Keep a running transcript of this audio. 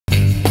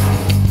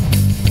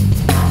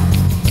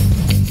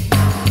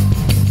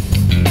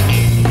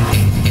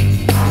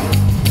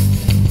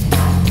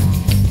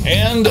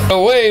And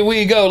away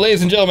we go,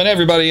 ladies and gentlemen,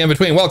 everybody in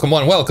between. Welcome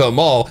one, welcome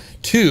all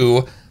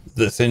to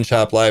the SYN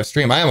Shop live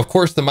stream. I am, of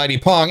course, the mighty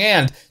Pong,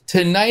 and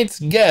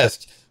tonight's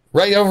guest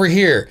right over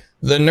here,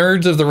 the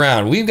nerds of the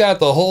round. We've got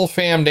the whole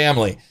fam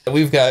damly.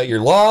 We've got your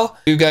Law,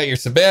 we've got your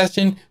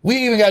Sebastian,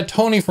 we even got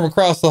Tony from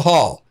across the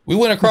hall. We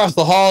went across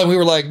the hall and we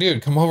were like,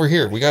 dude, come over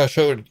here. We got to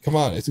show it. Come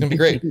on. It's going to be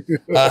great.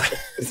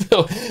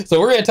 So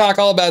we're going to talk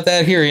all about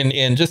that here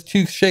in just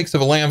two shakes of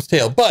a lamb's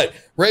tail. But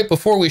right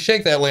before we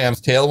shake that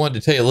lamb's tail, I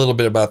wanted to tell you a little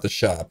bit about the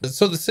shop.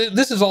 So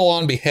this is all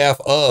on behalf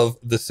of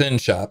the SYN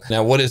Shop.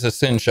 Now, what is a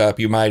SYN Shop,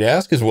 you might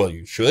ask? As well,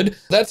 you should.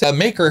 That's a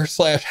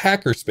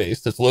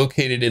maker/hackerspace that's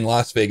located in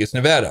Las Vegas,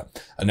 Nevada.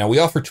 Now, we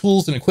offer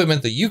tools and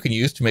equipment that you can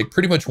use to make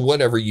pretty much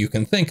whatever you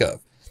can think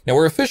of. Now,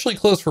 we're officially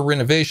closed for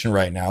renovation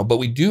right now, but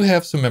we do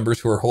have some members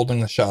who are holding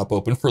the shop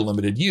open for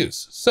limited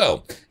use.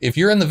 So if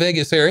you're in the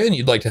Vegas area and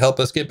you'd like to help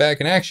us get back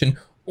in action,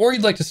 or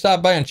you'd like to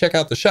stop by and check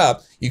out the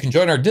shop, you can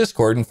join our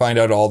Discord and find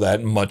out all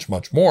that and much,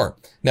 much more.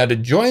 Now, to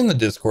join the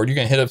Discord, you're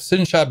going to hit up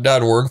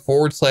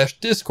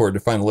synshop.org/Discord to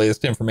find the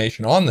latest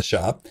information on the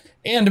shop.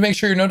 And to make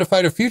sure you're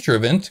notified of future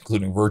events,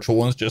 including virtual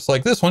ones just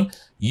like this one,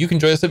 you can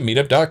join us at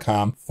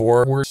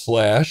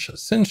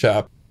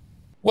meetup.com/Synshop.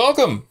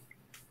 Welcome.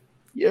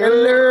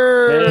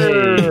 Hello.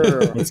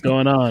 Hey, what's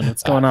going on?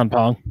 What's going on,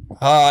 Pong?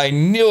 I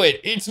knew it.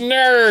 It's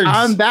nerds.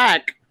 I'm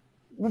back.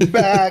 We're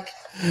back.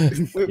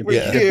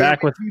 You're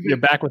back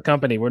with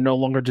company. We're no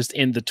longer just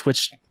in the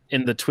Twitch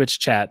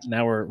chat.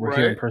 Now we're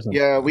here in person.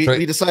 Yeah,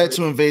 we decided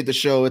to invade the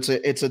show. It's a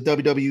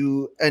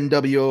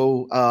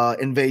NWO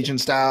invasion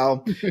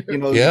style. You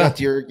know, you got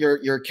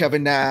your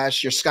Kevin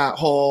Nash, your Scott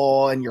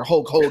Hall, and your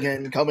Hulk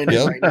Hogan coming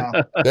in right now.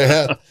 They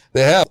have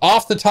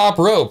off the top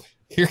rope.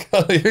 Here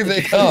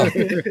they come.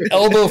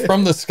 Elbow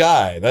from the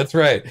sky. That's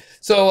right.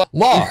 So,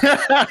 Law,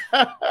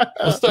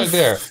 let's start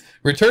there.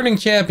 Returning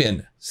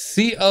champion,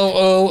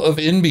 COO of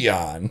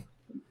INBEYON.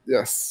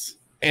 Yes.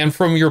 And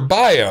from your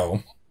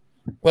bio,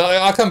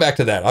 well, I'll come back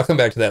to that. I'll come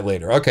back to that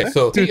later. Okay,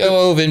 so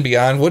COO of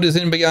INBEYON. What is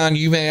INBEYON,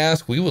 you may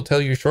ask? We will tell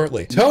you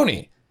shortly.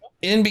 Tony,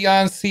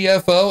 INBEYON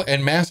CFO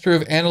and Master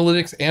of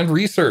Analytics and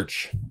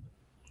Research.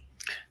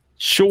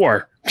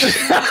 Sure.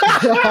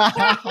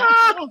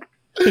 I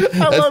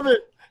love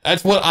it.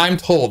 That's what I'm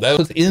told. That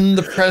was in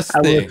the press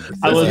thing.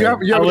 You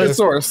have a good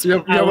source.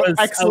 You have an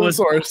excellent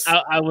source.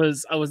 I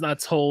was not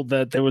told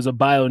that there was a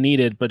bio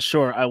needed, but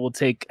sure, I will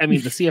take. I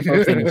mean, the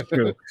CFO thing is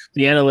true.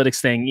 The analytics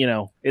thing, you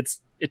know,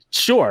 it's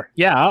sure.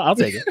 Yeah, I'll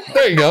take it.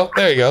 There you go.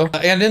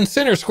 And in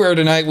center square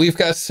tonight, we've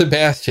got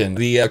Sebastian,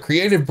 the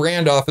creative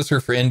brand officer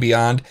for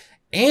INBEYON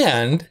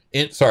and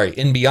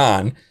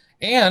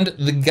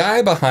the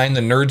guy behind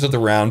the Nerds of the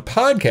Round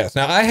podcast.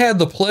 Now, I had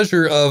the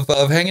pleasure of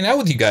hanging out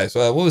with you guys.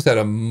 What was that,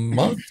 a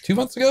month, 2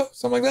 months ago?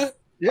 Something like that?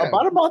 Yeah,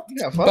 about a month.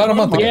 Yeah, about a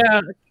month ago.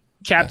 Yeah,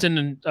 Captain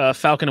and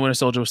Falcon and Winter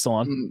Soldier was still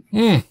on.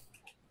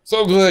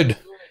 So good.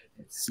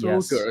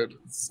 So good.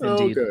 So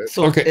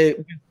okay.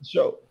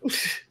 Show.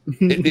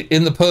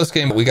 In the post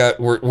game,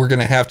 we're going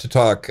to have to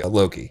talk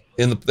Loki.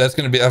 That's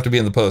going to have to be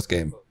in the post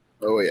game.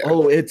 Oh yeah.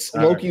 Oh, it's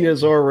Loki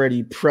is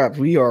already prepped.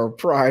 We are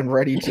primed,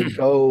 ready to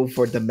go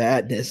for the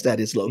madness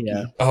that is Loki.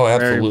 Yeah. Oh,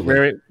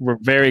 absolutely. We're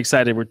very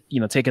excited. We're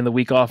taking the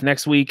week off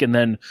next week, and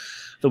then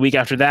the week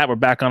after that, we're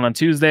back on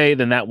Tuesday.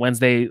 Then that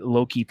Wednesday,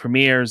 Loki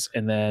premieres,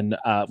 and then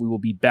we will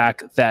be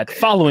back that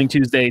following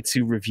Tuesday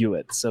to review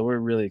it. So we're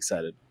really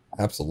excited.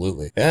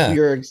 Absolutely. Yeah.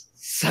 You're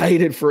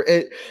excited for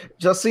it.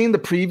 Just seeing the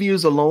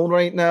previews alone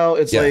right now,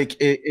 it's like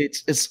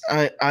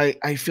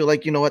I feel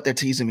like, you know what, they're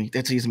teasing me.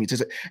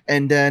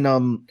 And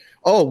then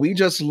we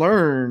just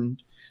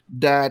learned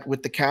that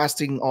with the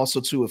casting also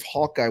too of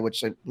Hawkeye,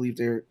 which I believe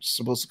they're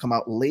supposed to come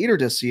out later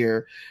this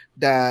year,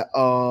 that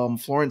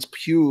Florence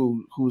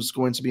Pugh, who's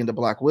going to be in the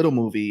Black Widow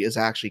movie, is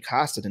actually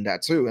casted in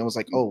that too. And I was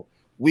like, oh,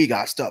 we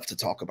got stuff to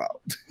talk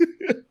about.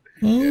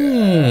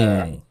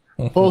 Yeah.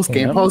 Post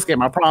game. I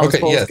promise.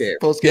 Okay,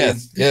 post game.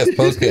 Yes,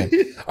 post game.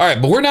 All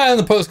right, but we're not in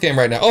the post game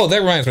right now. Oh, that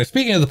reminds me.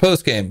 Speaking of the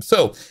post game,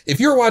 so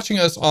if you're watching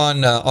us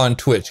on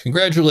Twitch,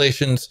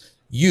 congratulations,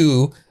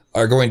 you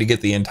are going to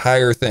get the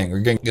entire thing. We're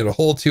going to get a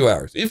whole 2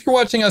 hours. If you're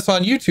watching us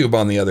on YouTube,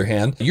 on the other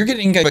hand, you're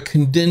getting a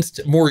condensed,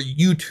 more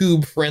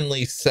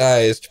YouTube-friendly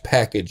sized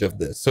package of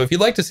this. So if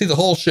you'd like to see the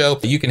whole show,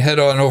 you can head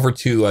on over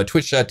to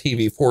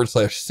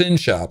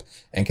twitch.tv/Synshop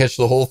and catch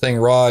the whole thing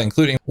raw,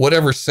 including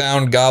whatever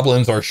sound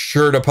goblins are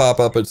sure to pop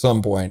up at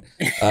some point,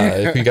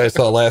 if you guys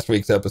saw last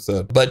week's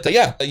episode. But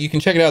yeah, you can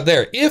check it out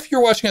there. If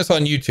you're watching us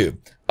on YouTube,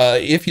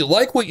 if you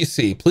like what you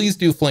see, please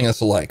do fling us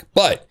a like.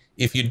 But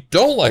if you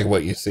don't like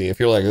what you see, if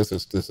you're like, this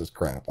is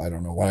crap, I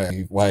don't know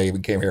why I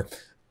even came here,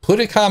 put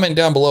a comment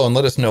down below and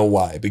let us know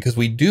why, because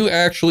we do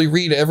actually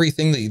read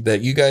everything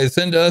that you guys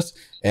send us,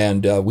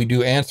 and we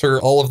do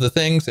answer all of the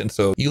things. And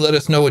so you let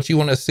us know what you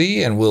want to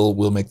see, and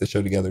we'll make the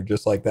show together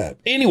just like that.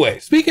 Anyway,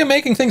 speaking of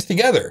making things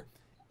together,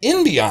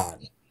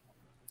 INBEYON.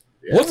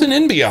 Yeah. What's an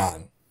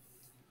INBEYON?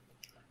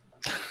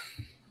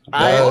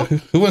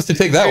 Who wants to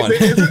take that one?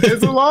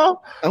 Is it Law?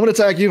 I'm going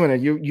to tag you in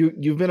it.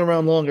 You've been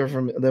around longer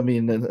than me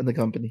in the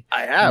company.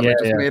 I have. Yeah, I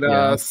just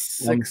made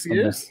 6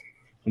 years.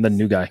 I'm the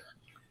new guy.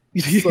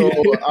 So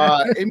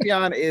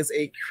Imbion is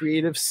a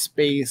creative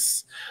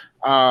space,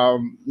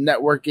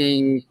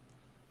 networking,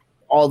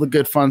 all the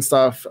good fun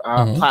stuff,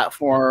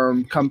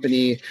 platform,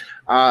 company,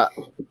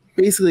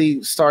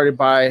 basically started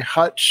by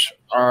Hutch,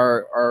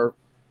 our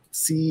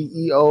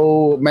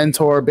CEO,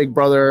 mentor, big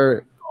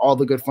brother, all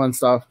the good fun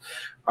stuff,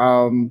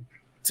 to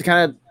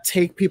kind of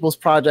take people's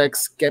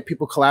projects, get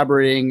people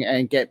collaborating,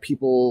 and get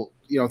people,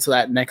 to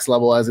that next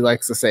level, as he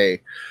likes to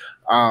say.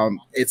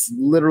 It's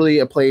literally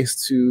a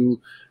place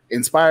to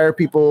inspire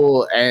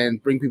people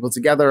and bring people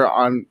together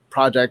on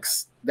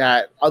projects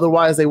that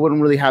otherwise they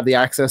wouldn't really have the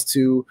access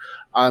to,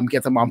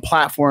 get them on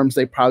platforms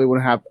they probably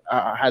wouldn't have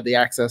had the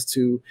access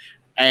to,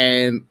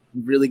 and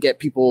really get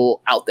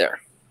people out there.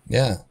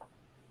 Yeah.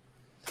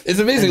 It's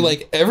amazing.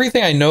 Like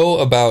everything I know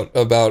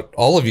about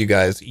all of you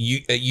guys,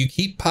 you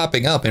keep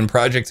popping up in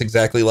projects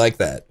exactly like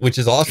that, which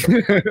is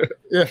awesome.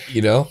 Yeah.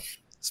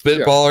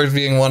 Spitballers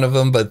being one of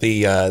them, but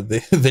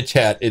the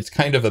chat, it's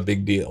kind of a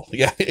big deal.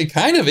 Yeah, it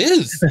kind of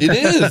is. It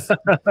is.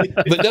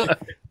 But no,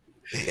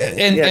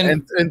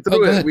 and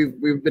through it,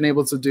 we've been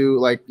able to do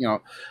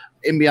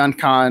Imbion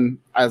Con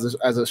as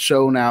a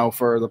show now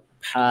for the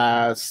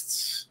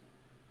past.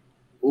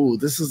 Ooh,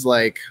 this is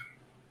I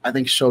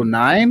think show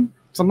 9,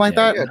 something like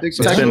that. Yeah, I think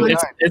so.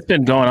 It's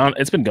been going on.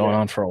 It's been going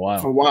on for a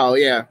while.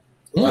 Yeah.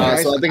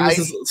 So I think this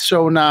is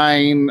show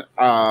 9.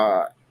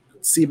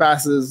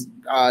 Seabass's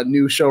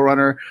new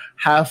showrunner.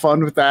 Have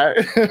fun with that.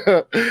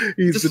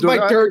 This is my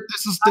third.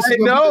 This is I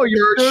know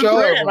your third show,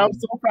 great, and I'm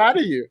so proud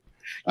of you.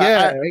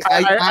 Yeah,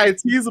 I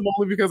tease him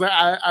only because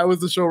I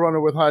was the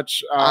showrunner with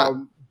Hutch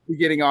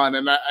beginning on,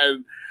 and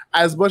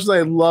as much as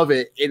I love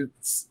it,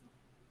 it's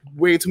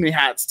way too many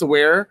hats to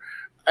wear,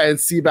 and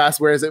Seabass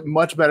wears it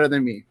much better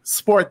than me.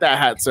 Sport that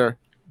hat, sir.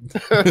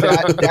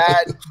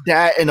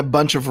 that and a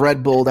bunch of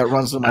Red Bull that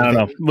runs in my. I don't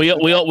know.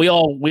 We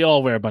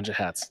all wear a bunch of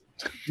hats.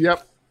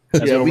 Yep.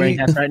 That's what we're wearing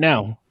hats right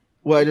now.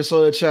 Well, I just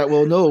saw the chat.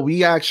 Well, no,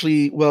 we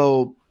actually.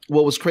 Well,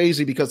 what was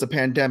crazy because the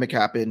pandemic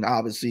happened.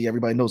 Obviously,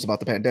 everybody knows about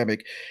the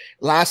pandemic.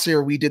 Last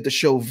year, we did the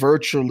show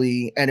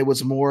virtually, and it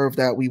was more of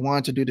that we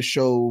wanted to do the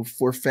show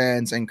for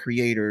fans and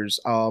creators.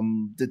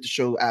 Did the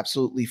show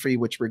absolutely free,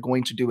 which we're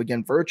going to do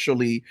again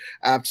virtually,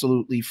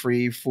 absolutely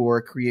free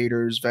for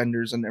creators,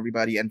 vendors, and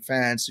everybody and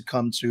fans to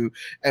come to.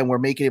 And we're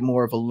making it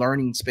more of a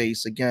learning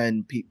space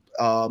again.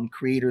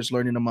 Creators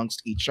learning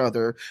amongst each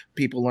other,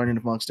 people learning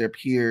amongst their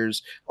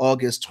peers.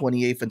 August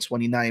 28th and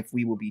 29th,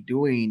 we will be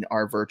doing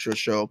our virtual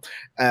show.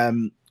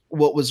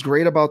 What was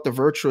great about the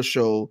virtual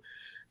show,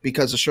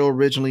 because the show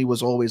originally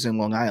was always in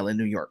Long Island,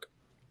 New York.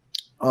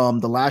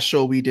 The last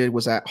show we did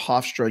was at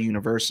Hofstra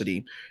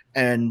University,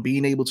 and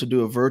being able to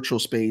do a virtual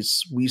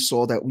space, we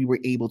saw that we were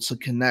able to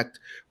connect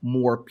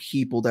more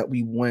people that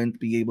we wouldn't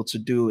be able to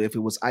do if it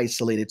was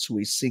isolated to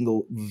a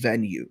single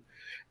venue.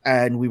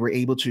 And we were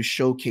able to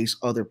showcase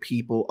other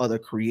people, other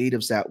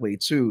creatives that way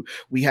too.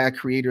 We had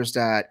creators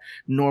that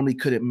normally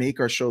couldn't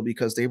make our show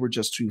because they were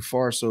just too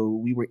far. So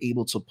we were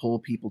able to pull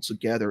people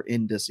together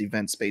in this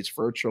event space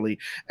virtually.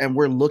 And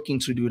we're looking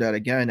to do that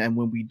again. And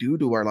when we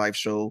do our live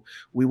show,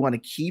 we want to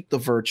keep the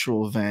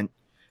virtual event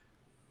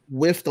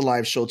with the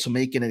live show to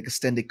make it an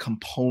extended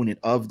component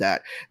of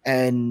that.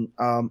 And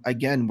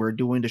again, we're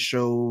doing the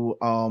show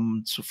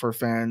for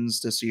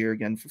fans this year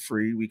again for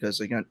free,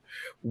 because again,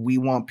 we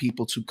want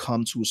people to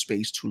come to a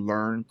space to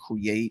learn,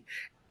 create,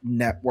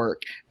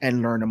 network,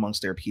 and learn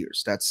amongst their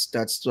peers. That's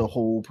the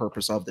whole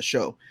purpose of the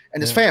show.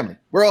 And it's family.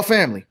 We're all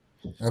family.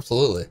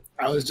 Absolutely.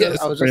 I was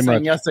just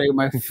saying yesterday,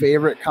 my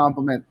favorite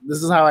compliment,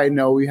 this is how I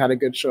know we had a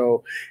good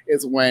show,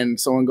 is when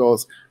someone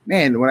goes,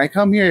 man, when I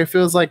come here, it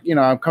feels like,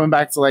 I'm coming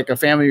back to a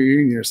family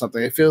reunion or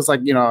something. It feels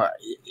like,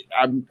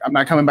 I'm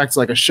not coming back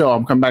to a show.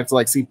 I'm coming back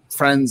to see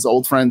friends,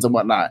 old friends and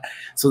whatnot.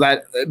 So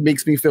that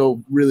makes me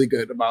feel really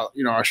good about,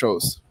 our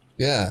shows.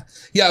 Yeah.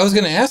 Yeah. I was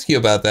going to ask you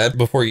about that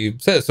before you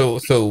said,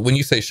 so when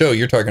you say show,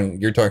 you're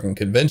talking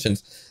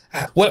conventions.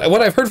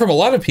 What I've heard from a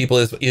lot of people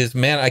is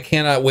man, I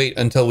cannot wait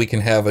until we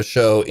can have a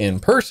show in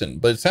person.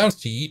 But it sounds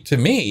to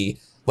me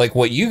like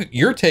what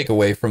your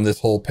takeaway from this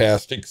whole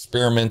past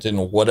experiment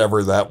and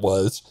whatever that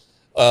was,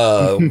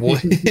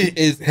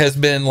 has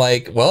been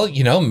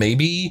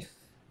maybe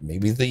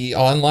the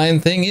online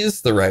thing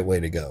is the right way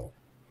to go.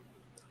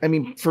 I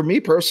mean, for me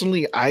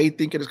personally, I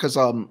think it is because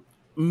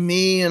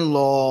me and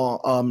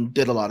Law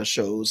did a lot of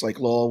shows. Like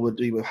Law would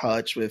be with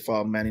Hutch with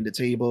Manning the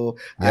Table.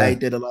 Yeah. I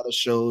did a lot of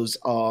shows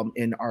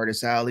in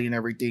Artist Alley and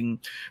everything.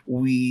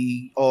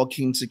 We all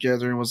came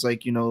together and was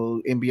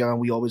in Beyond,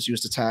 we always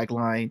used the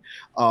tagline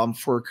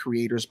for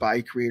creators by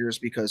creators,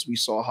 because we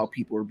saw how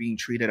people were being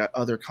treated at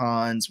other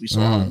cons. We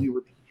saw how we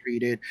were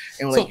treated,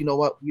 and we're you know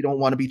what, we don't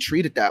want to be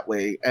treated that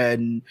way.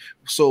 And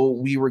so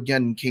we were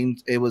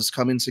it was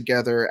coming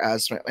together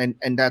as,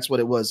 and that's what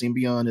it was. In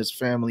Beyond is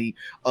family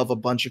of a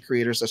bunch of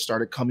creators that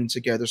started coming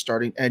together,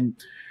 and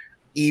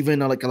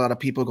even a lot of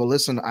people go,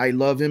 listen, I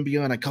love In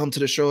Beyond. I come to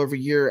the show every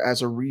year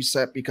as a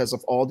reset because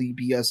of all the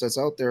BS that's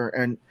out there.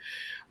 And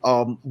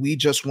we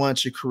just wanted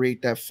to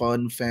create that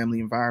fun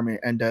family environment.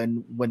 And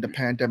then when the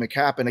pandemic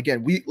happened,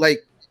 again,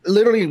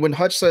 literally when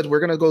Hutch said we're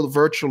gonna go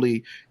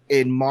virtually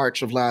in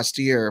March of last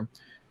year,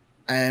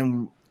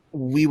 and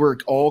we were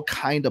all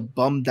kind of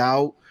bummed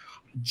out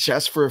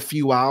just for a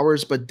few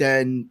hours, but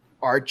then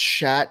our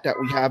chat that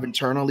we have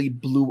internally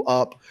blew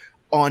up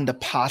on the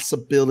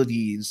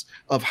possibilities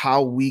of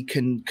how we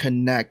can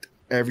connect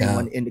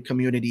everyone in the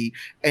community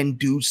and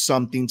do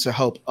something to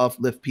help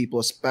uplift people,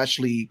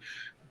 especially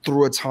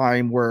through a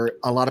time where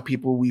a lot of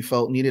people we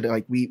felt needed it.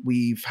 Like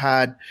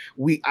I'm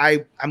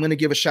gonna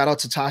give a shout out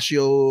to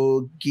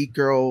Tashio Geek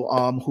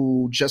Girl,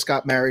 who just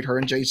got married. Her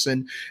and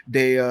Jason,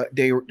 they're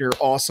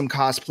awesome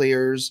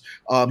cosplayers.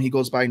 He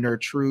goes by Nerd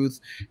Truth.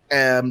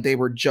 They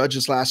were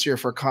judges last year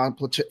for a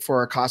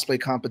cosplay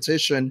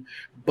competition.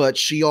 But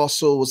she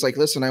also was like,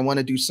 "Listen, I want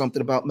to do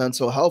something about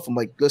mental health." I'm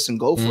like, "Listen,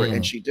 go for it,"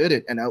 and she did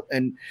it.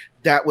 And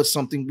that was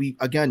something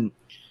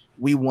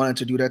we wanted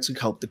to do that to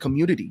help the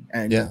community.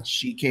 And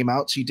she came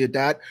out, she did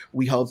that.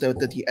 We helped out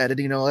the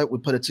editing and all that. We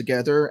put it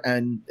together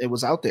and it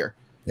was out there.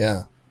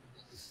 Yeah.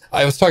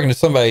 I was talking to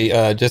somebody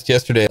just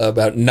yesterday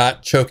about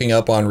not choking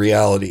up on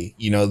reality.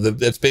 You know,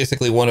 that's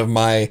basically one of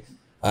my,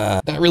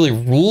 not really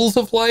rules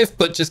of life,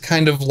 but just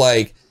kind of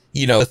like,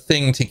 you know, a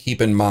thing to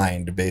keep in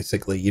mind,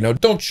 basically. You know,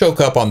 don't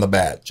choke up on the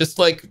bad. Just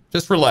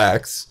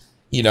relax.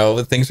 You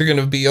know, things are going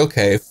to be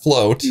okay.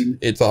 Float.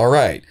 It's all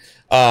right.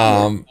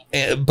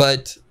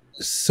 But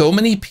so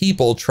many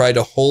people try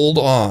to hold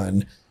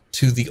on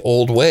to the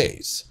old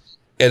ways.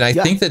 And I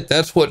think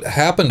that's what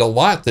happened a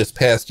lot this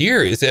past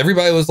year is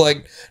everybody was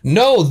like,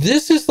 no,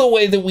 this is the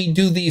way that we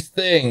do these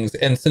things.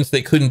 And since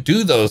they couldn't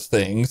do those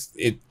things,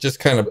 it just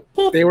kind of...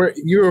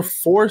 You were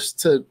forced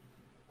to,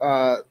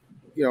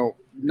 you know,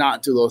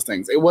 not do those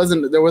things. There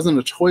wasn't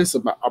a choice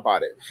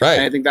about it. Right.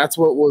 And I think that's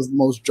what was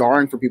most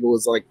jarring for people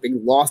was like, they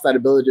lost that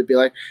ability to be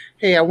like,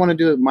 hey, I want to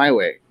do it my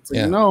way. It's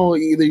like, no,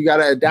 either you got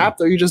to adapt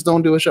or you just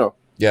don't do a show.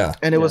 Yeah.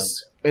 And it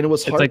was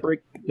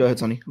heartbreak. Like, go ahead,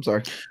 Sonny. I'm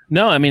sorry.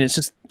 No, I mean,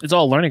 it's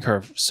all a learning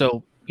curve.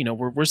 So, you know,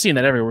 we're seeing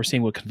that everywhere. We're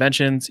seeing it with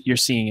conventions. You're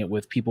seeing it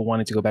with people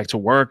wanting to go back to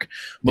work.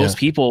 Most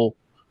people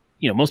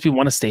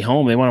want to stay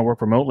home. They want to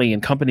work remotely,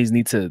 and companies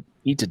need to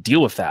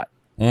deal with that.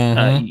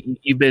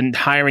 You've been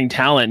hiring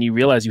talent and you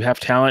realize you have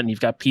talent and you've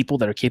got people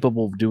that are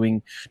capable of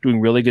doing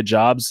really good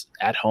jobs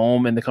at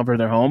home in the comfort of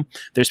their home.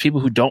 There's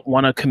people who don't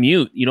want to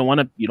commute. You don't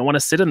want to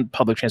sit in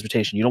public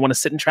transportation. You don't want to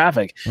sit in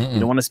traffic. You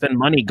don't want to spend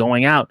money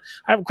going out.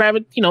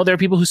 You know, there are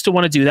people who still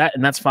want to do that,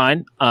 and that's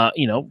fine.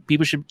 You know,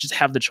 people should just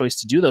have the choice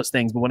to do those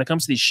things. But when it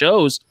comes to these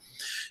shows,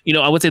 you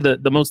know, I would say the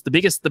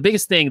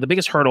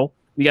biggest hurdle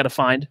we got to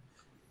find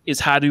is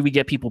how do we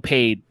get people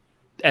paid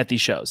at these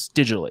shows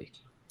digitally?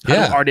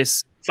 How do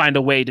artists find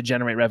a way to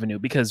generate revenue?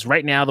 Because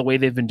right now, the way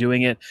they've been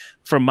doing it,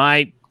 from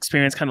my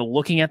experience, kind of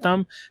looking at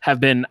them,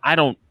 have been,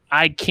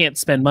 I can't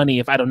spend money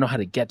if I don't know how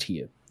to get to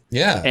you.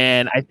 Yeah.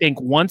 And I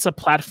think once a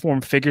platform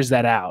figures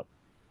that out,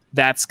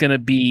 that's going to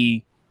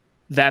be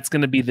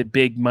the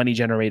big money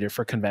generator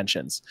for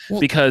conventions.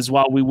 Because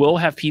while we will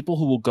have people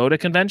who will go to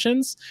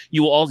conventions,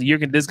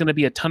 there's going to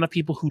be a ton of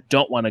people who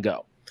don't want to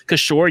go. Because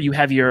sure, you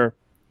have your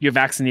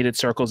vaccinated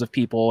circles of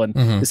people, and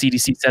the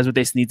CDC says what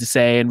they need to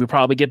say, and we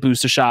probably get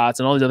booster shots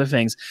and all these other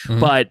things.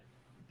 But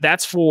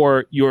that's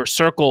for your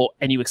circle,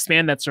 and you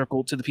expand that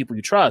circle to the people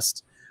you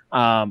trust.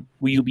 Will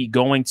you be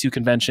going to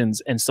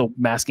conventions and still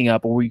masking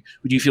up, or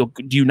do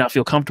you not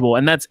feel comfortable?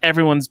 And that's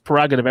everyone's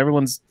prerogative,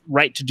 everyone's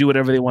right to do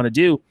whatever they want to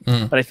do.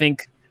 But I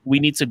think we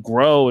need to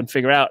grow and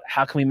figure out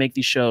how can we make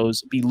these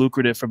shows be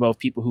lucrative for both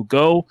people who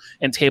go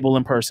and table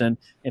in person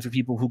and for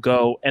people who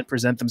go and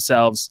present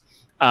themselves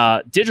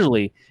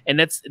digitally. And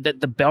that's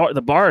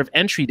the bar of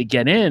entry to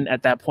get in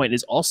at that point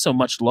is also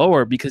much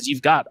lower, because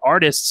you've got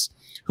artists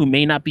who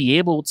may not be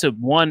able to,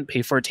 one,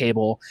 pay for a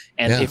table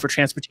and pay for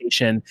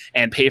transportation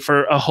and pay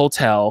for a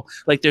hotel.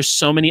 Like, there's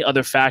so many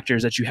other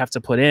factors that you have to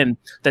put in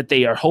that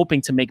they are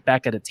hoping to make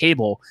back at a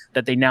table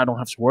that they now don't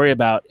have to worry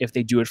about if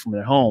they do it from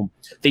their home.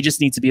 They just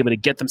need to be able to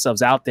get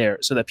themselves out there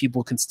so that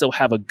people can still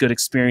have a good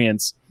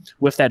experience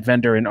with that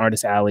vendor in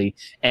Artist Alley.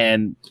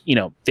 And, you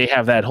know, they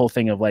have that whole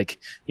thing of like,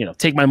 you know,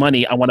 take my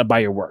money, I want to buy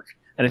your work.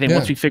 And I think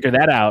once we figure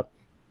that out,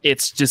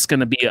 it's just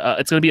going to be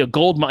a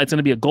gold mine,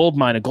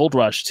 a gold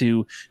rush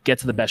to get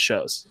to the best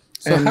shows.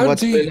 So and how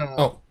do you?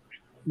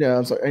 Yeah,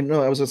 I'm sorry.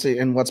 I was gonna say,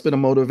 and what's been a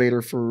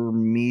motivator for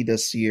me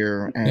this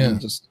year,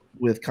 and just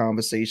with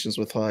conversations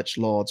with Hutch,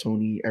 Law,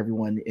 Tony,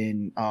 everyone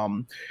in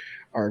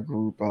our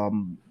group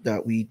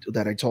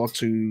that I talk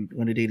to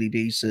on a daily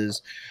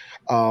basis,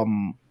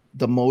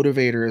 the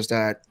motivator is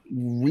that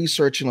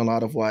researching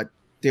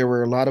there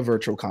were a lot of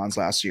virtual cons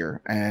last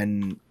year,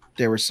 and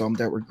there were some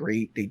that were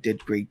great. They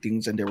did great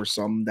things. And there were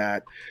some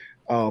that,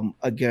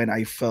 again,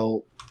 I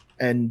felt,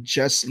 and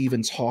just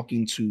even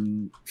talking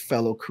to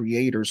fellow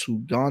creators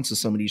who've gone to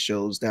some of these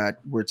shows that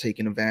were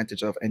taken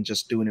advantage of and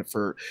just doing it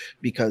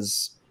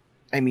because,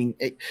 I mean,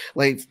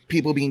 like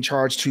people being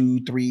charged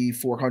 $200, $300,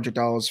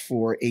 $400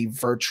 for a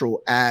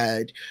virtual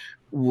ad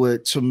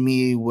what to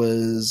me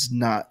was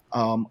not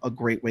a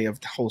great way of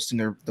hosting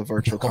the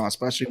virtual con,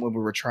 especially when we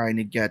were trying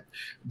to get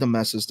the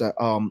message that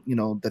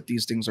that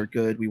these things are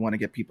good. We want to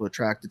get people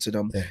attracted to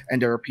them,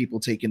 and there are people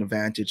taking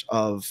advantage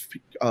of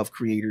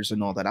creators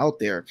and all that out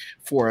there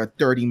for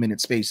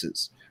 30-minute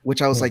spaces.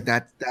 Which I was like,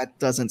 that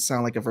doesn't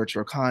sound like a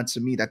virtual con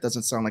to me. That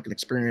doesn't sound like an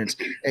experience,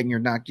 and you're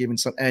not giving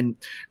some. And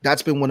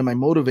that's been one of my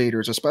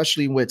motivators,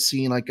 especially with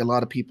seeing like a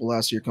lot of people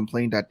last year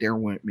complained that they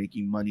weren't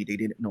making money. They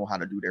didn't know how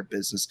to do their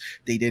business.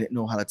 They didn't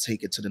know how to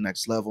take it to the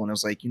next level. And I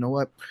was like, you know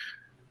what?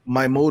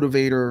 My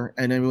motivator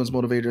and everyone's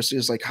motivator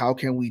is like, how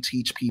can we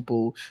teach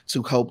people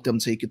to help them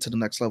take it to the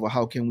next level?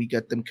 How can we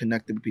get them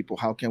connected with people?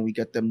 How can we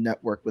get them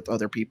network with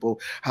other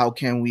people? How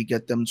can we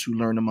get them to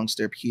learn amongst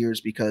their peers?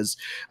 Because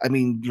I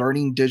mean,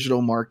 learning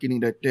digital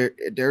marketing, that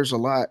there's a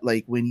lot.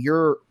 Like when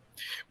you're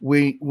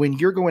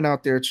going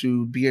out there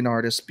to be an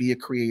artist, be a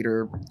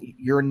creator,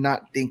 you're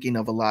not thinking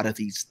of a lot of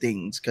these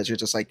things because you're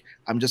just like,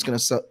 I'm just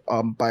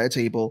gonna buy a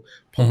table,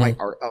 put my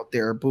art out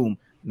there, boom.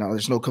 Now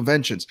there's no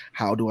conventions.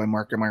 How do I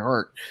market my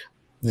art?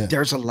 Yeah.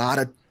 There's a lot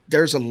of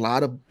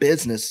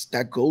business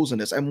that goes in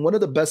this. And one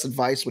of the best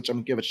advice, which I'm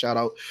gonna give a shout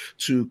out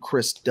to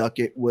Chris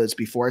Duckett, was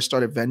before I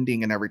started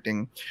vending and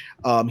everything,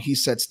 he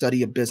said,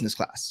 study a business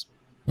class.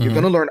 You're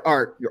going to learn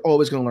art. You're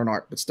always going to learn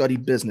art, but study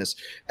business.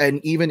 And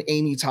even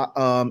Amy, who's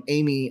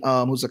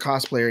a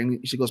cosplayer,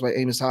 she goes by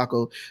Amy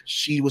Taco.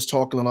 She was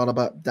talking a lot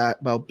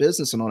about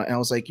business and all that. And I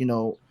was like,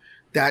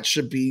 that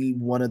should be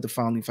one of the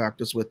founding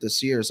factors with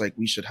this year is like,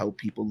 we should help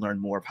people learn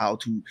more of how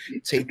to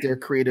take their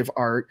creative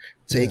art,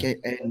 take it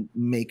and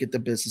make it the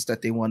business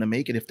that they want to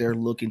make it if they're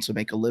looking to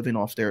make a living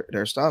off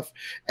their stuff.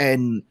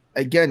 And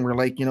again, we're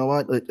like, you know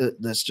what,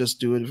 let's just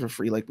do it for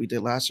free like we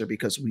did last year,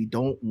 because we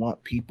don't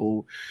want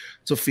people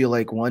to feel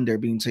like, one, they're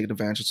being taken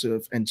advantage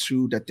of, and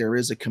two, that there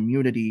is a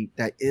community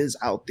that is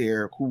out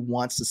there who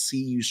wants to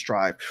see you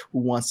strive, who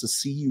wants to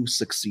see you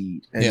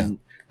succeed. And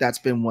that's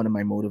been one of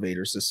my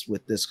motivators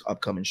with this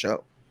upcoming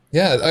show.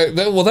 Yeah,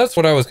 well, that's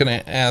what I was going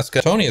to ask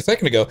Tony a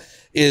second ago.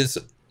 Is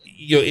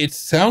it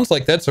sounds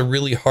like that's a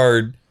really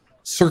hard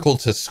circle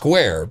to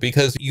square,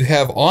 because you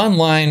have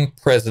online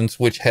presence,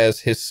 which has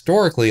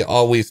historically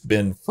always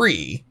been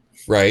free,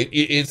 right?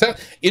 It's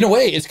in a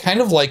way, it's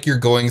kind of like you're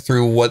going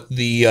through what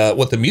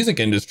the music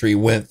industry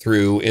went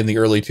through in the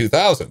early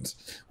 2000s,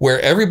 where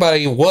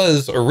everybody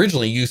was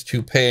originally used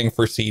to paying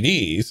for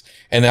CDs,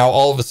 and now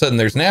all of a sudden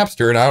there's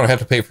Napster, and I don't have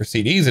to pay for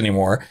CDs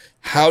anymore.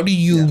 How do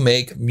you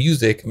make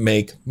music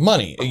make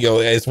money?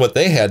 Is what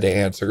they had to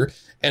answer.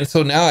 And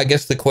so now I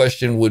guess the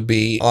question would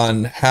be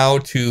on how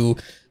to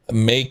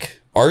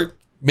make art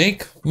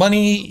make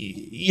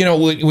money,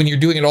 when you're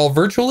doing it all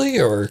virtually,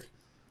 or?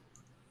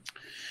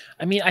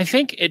 I mean, I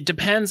think it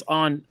depends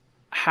on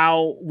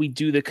how we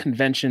do the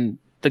convention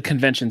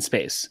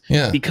space.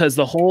 Yeah. Because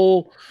the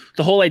whole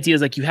idea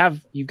is like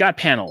you've got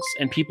panels,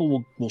 and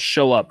people will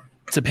show up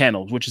to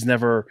panels, which is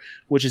never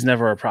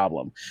a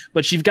problem.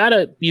 But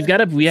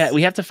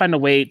we have to find a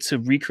way to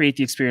recreate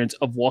the experience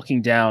of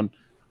walking down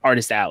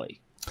Artist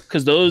Alley,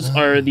 because those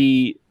are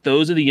the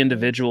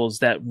individuals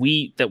that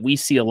we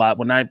see a lot.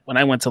 When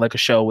I went to like a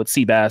show with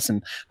Seabass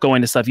and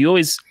going to stuff,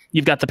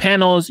 you've got the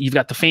panels, you've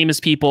got the famous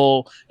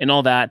people and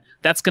all that.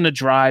 That's going to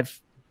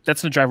drive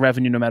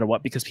revenue no matter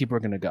what, because people are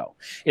going to go.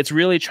 It's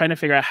really trying to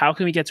figure out how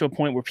can we get to a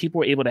point where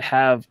people are able to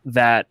have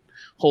that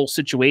whole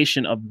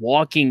situation of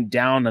walking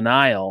down an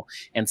aisle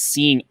and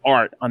seeing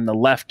art on the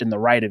left and the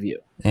right of you.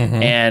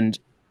 And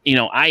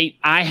I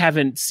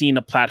haven't seen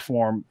a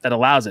platform that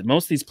allows it.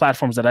 Most of these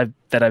platforms that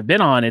I've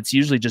been on, it's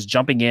usually just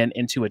jumping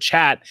into a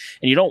chat,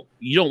 and you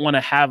don't want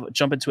to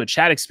jump into a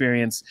chat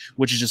experience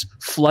which is just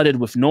flooded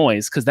with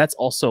noise, because that's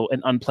also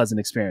an unpleasant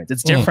experience.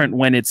 It's different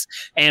when it's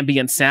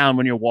ambient sound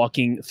when you're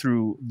walking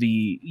through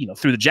the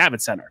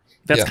Javits Center.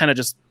 That's kind of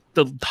just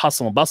the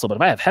hustle and bustle. But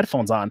if I have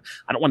headphones on,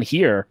 I don't want to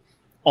hear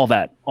all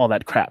that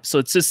crap. So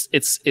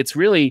it's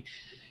really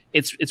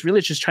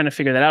just trying to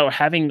figure that out, or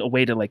having a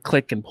way to like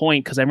click and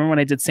point. Because I remember when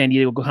I did San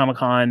Diego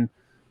Comic-Con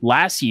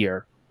last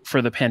year for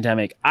the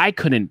pandemic, I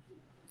couldn't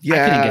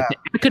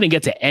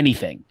get to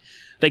anything.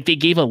 Like, they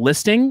gave a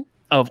listing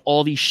of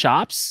all these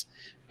shops,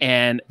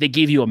 and they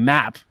gave you a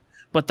map,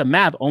 but the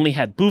map only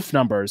had booth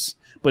numbers.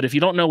 But if you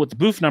don't know what the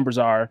booth numbers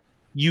are,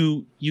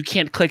 you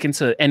can't click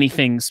into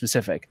anything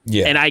specific.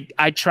 Yeah. And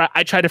I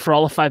tried it for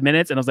all of 5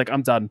 minutes, and I was like,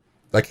 I'm done.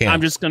 I can't.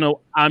 I'm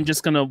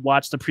just gonna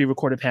watch the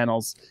pre-recorded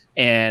panels,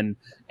 and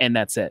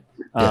that's it.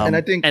 And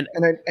I think and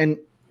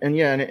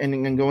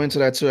go into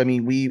that too. I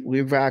mean,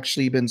 we've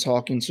actually been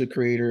talking to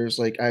creators.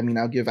 Like, I mean,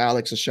 I'll give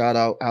Alex a shout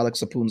out.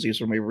 Alex Apunzi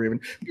from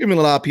Raven. Giving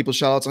a lot of people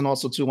shout outs, and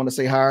also too want to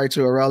say hi to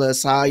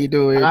Arelis. How you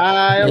doing?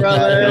 Hi,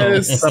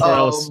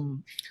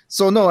 Arelis.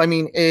 So no, I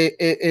mean,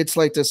 it's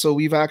like this. So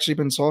we've actually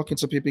been talking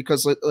to people,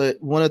 because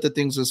one of the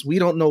things is we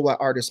don't know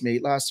what artists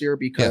made last year,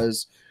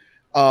 because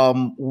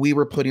we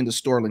were putting the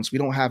store links. We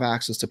don't have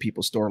access to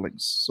people's store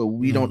links, so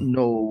we don't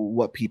know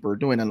what people are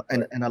doing,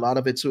 and a lot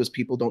of it too is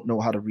people don't know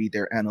how to read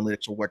their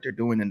analytics or what they're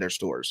doing in their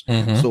stores.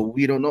 So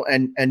we don't know,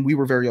 and we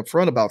were very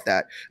upfront about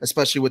that,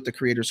 especially with the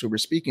creators who we're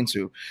speaking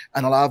to.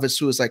 And a lot of it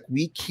too is like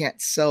we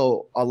can't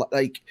sell a lot.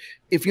 Like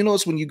if you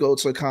notice when you go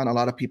to a con, a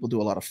lot of people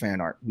do a lot of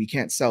fan art. We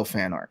can't sell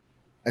fan art,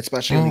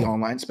 especially in the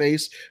online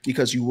space,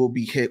 because you will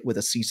be hit with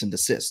a cease and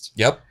desist.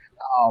 Yep.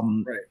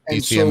 And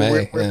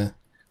DCMA, so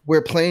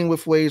we're playing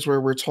with ways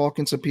where we're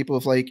talking to people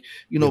of like,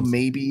 you know,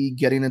 maybe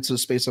getting into the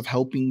space of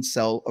helping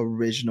sell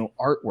original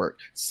artwork,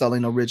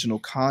 selling original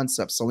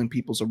concepts, selling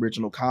people's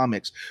original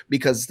comics,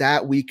 because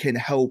that we can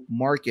help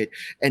market.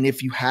 And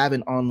if you have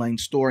an online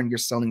store and you're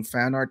selling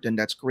fan art, then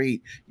that's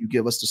great. You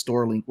give us the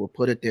store link, we'll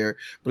put it there.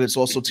 But it's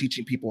also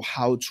teaching people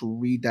how to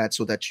read that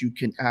so that you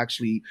can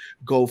actually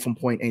go from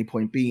point A,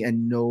 point B,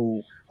 and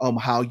know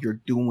how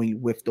you're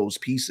doing with those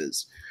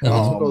pieces. It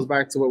goes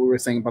back to what we were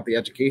saying about the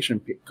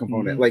education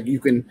component. Like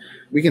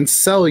we can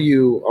sell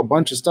you a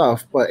bunch of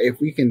stuff, but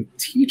if we can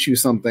teach you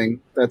something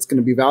that's going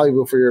to be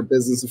valuable for your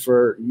business and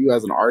for you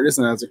as an artist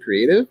and as a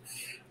creative,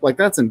 like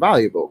that's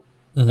invaluable.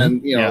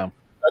 And you know,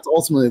 that's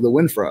ultimately the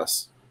win for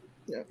us.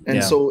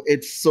 And so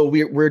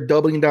we're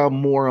doubling down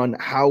more on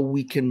how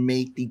we can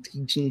make the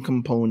teaching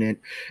component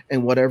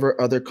and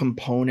whatever other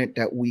component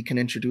that we can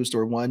introduce.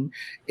 Or one,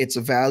 it's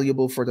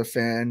valuable for the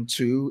fan.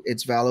 Two,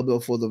 it's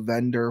valuable for the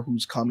vendor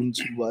who's coming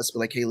to us, but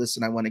like, hey,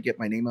 listen, I want to get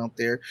my name out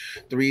there.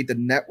 Three, the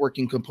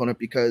networking component,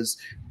 because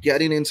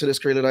getting into this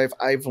creative life,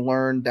 I've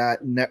learned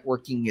that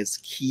networking is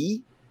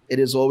key. It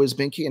has always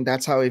been key, and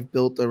that's how I've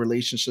built the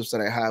relationships that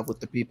I have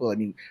with the people. I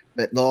mean,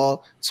 met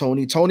Law,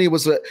 Tony. Tony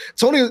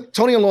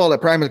and Law are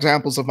prime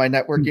examples of my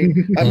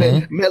networking.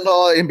 I met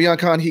Law in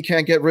BeyondCon. He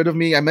can't get rid of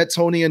me. I met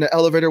Tony in the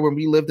elevator when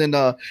we lived in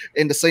the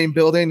same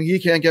building. He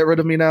can't get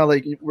rid of me now.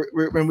 Like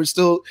we're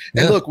still.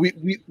 And look,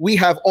 we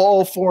have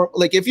all formed.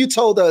 Like if you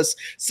told us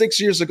 6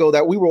 years ago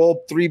that we were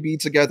all 3B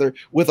together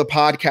with a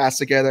podcast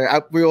together,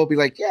 we all be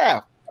like,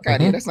 yeah,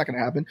 God, that's not going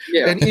to happen.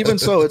 And even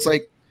so, it's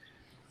like.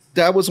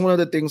 That was one of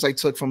the things I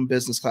took from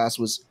business class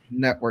was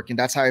networking.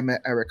 That's how I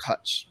met Eric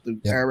Hutch. Through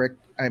Eric,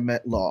 I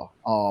met Law.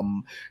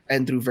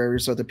 And through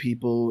various other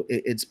people,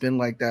 it's been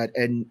like that.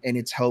 And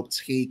it's helped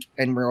take,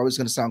 and we're always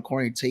going to sound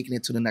corny, taking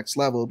it to the next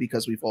level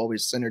because we've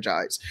always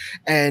synergized.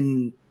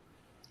 And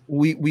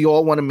we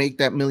all want to make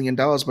that $1 million,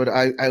 but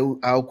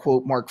I'll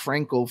quote Mark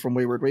Frankel from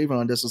Wayward Raven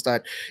on this, is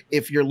that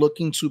if you're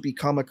looking to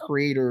become a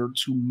creator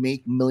to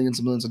make millions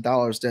and millions of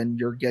dollars, then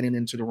you're getting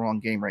into the wrong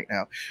game right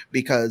now,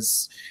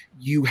 because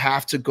you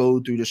have to go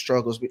through the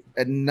struggles,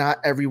 and not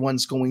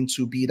everyone's going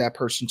to be that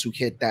person to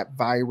hit that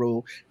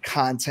viral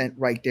content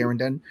right there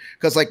and then.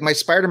 Because like my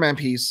Spider-Man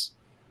piece,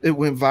 it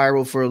went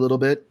viral for a little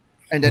bit,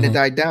 and then it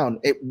died down.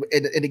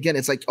 And again,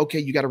 it's like, okay,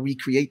 you got to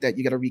recreate that.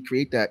 You got to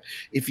recreate that.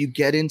 If you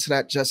get into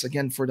that just,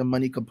 again, for the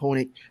money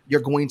component, you're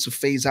going to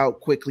phase out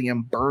quickly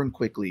and burn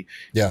quickly.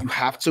 You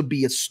have to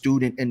be a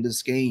student in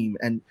this game.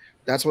 And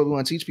that's what we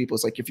want to teach people.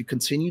 It's like, if you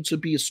continue to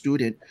be a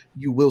student,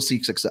 you will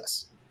seek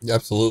success.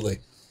 Absolutely.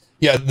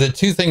 Yeah, the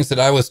two things that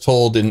I was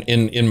told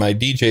in my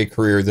DJ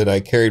career that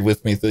I carried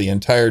with me the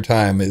entire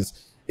time is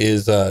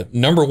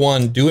number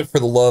one, do it for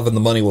the love and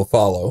the money will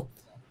follow.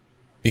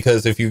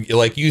 Because if you,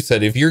 like you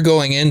said, if you're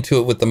going into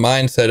it with the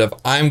mindset of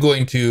I'm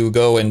going to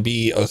go and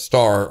be a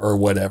star or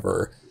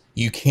whatever,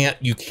 you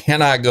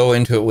cannot go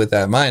into it with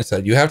that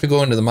mindset. You have to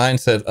go into the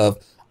mindset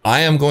of I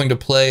am going to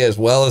play as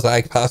well as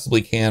I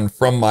possibly can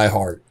from my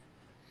heart.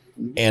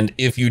 And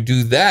if you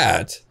do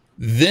that,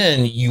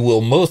 then you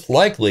will most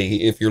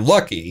likely, if you're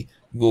lucky,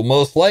 you will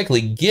most likely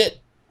get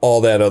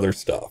all that other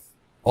stuff.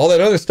 All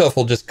that other stuff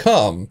will just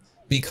come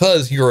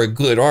because you're a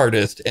good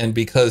artist and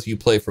because you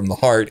play from the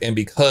heart and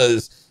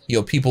because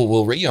people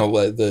will,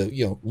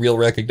 real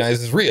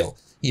recognizes real.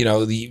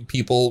 The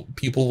people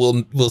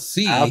will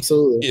see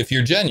if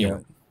you're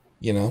genuine.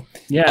 Go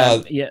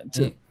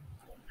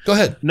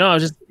ahead. No,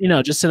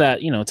 just to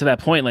that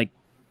point, like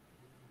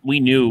we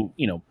knew,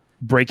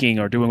 breaking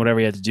or doing whatever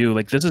you had to do,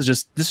 like this is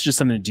just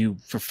something to do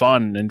for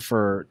fun and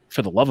for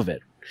the love of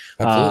it.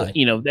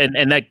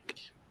 And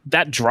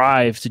that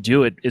drive to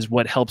do it is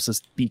what helps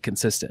us be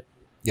consistent.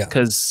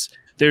 Because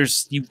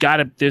there's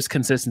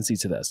consistency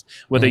to this,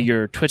 whether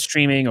you're Twitch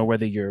streaming or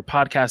whether you're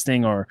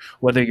podcasting or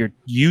whether you're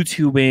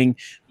YouTubing.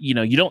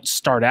 You don't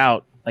start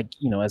out like,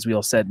 as we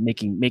all said,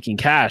 making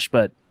cash,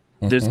 but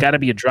there's got to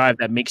be a drive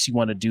that makes you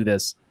want to do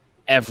this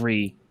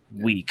every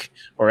week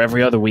or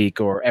every other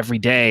week or every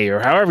day or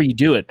however you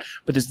do it.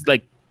 But it's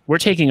like, we're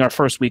taking our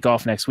first week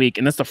off next week,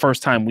 and that's the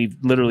first time we've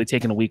literally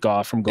taken a week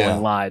off from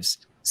going lives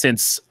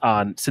since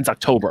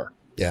October.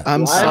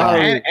 I'm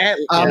sorry.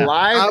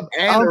 Live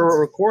and a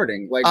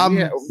recording. Like,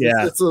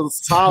 it's a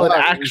solid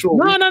actual.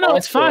 No,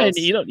 it's fine.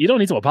 You don't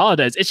need to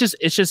apologize. It's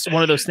just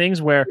one of those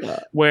things where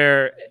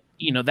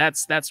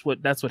that's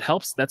what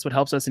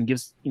helps us and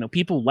gives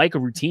people like a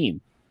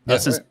routine.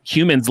 Us as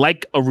humans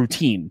like a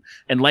routine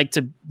and like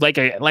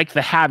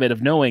the habit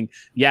of knowing,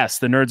 yes,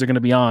 the nerds are going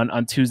to be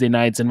on Tuesday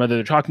nights, and whether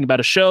they're talking about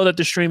a show that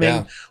they're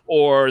streaming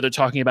or they're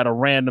talking about a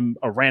random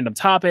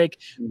topic,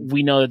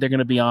 we know that they're going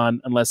to be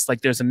on, unless like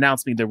there's an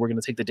announcement that we're going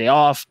to take the day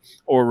off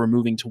or we're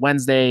moving to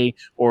Wednesday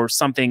or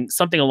something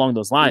along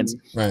those lines.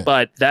 Right.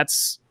 But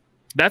that's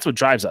what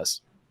drives us.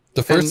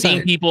 The first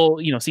seeing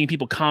people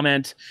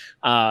comment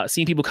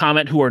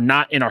who are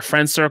not in our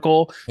friend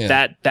circle,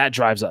 that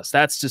drives us.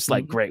 That's just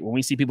like great. When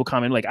we see people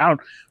comment, like, I don't,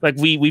 like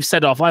we've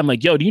said offline,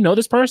 like, yo, do you know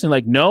this person?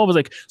 Like, no. I was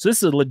like, so this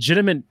is a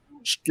legitimate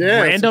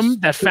random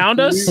that found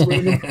us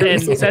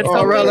and said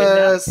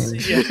Aurelius.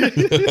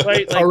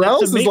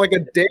 Aurelius is like a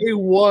day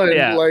one.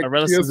 Yeah, like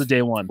Aurelius is a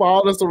day one.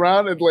 Followed us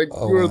around and like,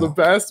 you are the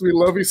best. We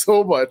love you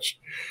so much.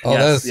 Oh,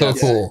 that is so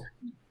cool.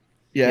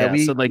 Yeah,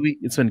 so like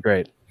it's been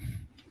great.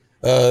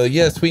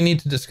 Yes, we need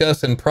to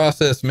discuss and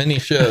process many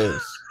shows.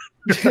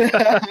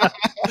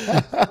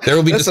 There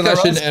will be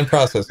discussion and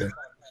processing.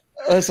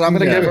 Listen, I'm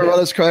gonna give her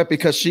this credit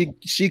because she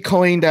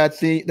coined that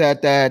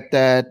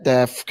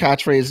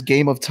catchphrase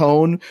 "game of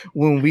tone"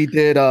 when we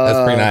did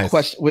that's pretty nice.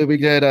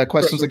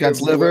 questions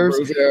against livers,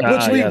 which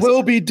we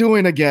will be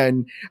doing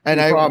again,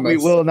 and we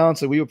will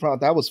announce it.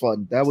 That was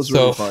fun. That was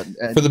really fun.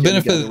 And for the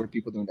benefit of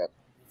people doing that.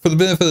 For the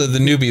benefit of the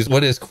newbies,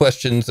 what is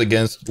Questions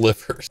Against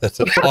Livers? That's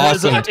an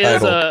awesome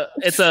title.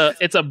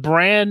 It's a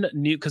brand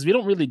new, because we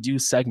don't really do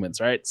segments,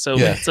 right? So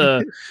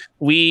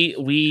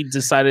we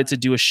decided to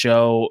do a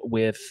show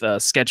with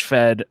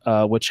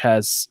Sketchfed, which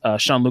has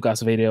Sean Luke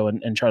Acevedo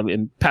and Charlie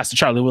and Pastor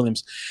Charlie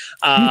Williams,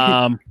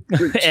 and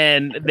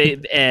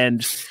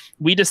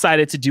we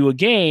decided to do a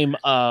game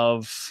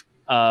of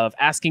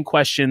asking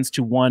questions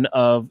to one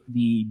of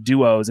the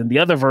duos, and the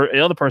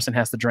other person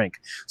has to drink.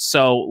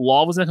 So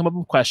Law was going to come up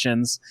with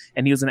questions,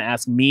 and he was going to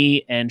ask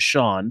me and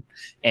Sean.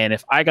 And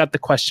if I got the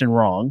question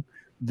wrong,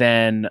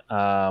 then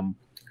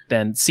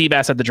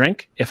Seabass had to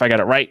drink. If I got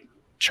it right,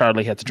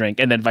 Charlie had to drink,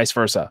 and then vice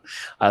versa.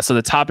 So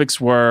the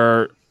topics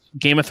were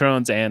Game of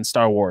Thrones and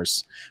Star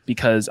Wars,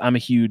 because I'm a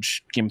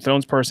huge Game of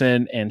Thrones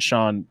person, and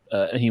Sean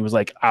he was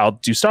like, I'll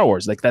do Star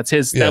Wars. Like that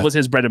was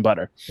his bread and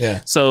butter.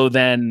 Yeah. So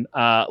then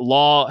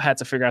Law had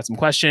to figure out some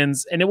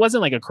questions, and it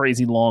wasn't like a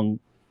crazy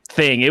long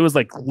thing. It was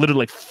like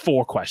literally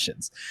 4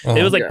 questions.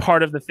 It was like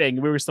part of the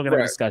thing. We were still gonna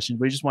have a discussion.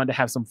 We just wanted to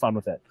have some fun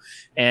with it,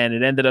 and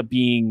it ended up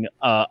being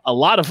a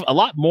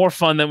lot more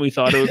fun than we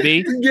thought it would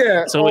be.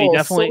 So we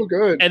definitely. So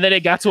good. And then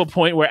it got to a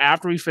point where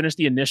after we finished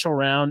the initial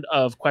round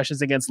of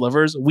Questions Against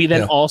Livers, we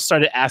then all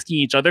started asking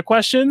each other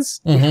questions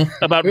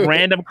about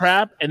random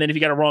crap, and then if you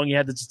got it wrong, you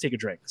had to just take a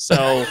drink.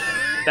 So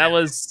that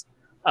was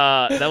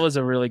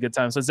a really good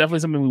time. So it's definitely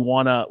something we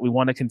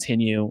wanna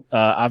continue.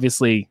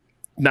 Obviously,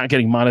 not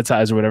getting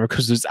monetized or whatever,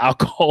 because there's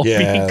alcohol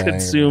being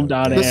consumed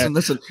on air.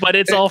 Listen, but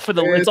it's all for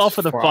the fun.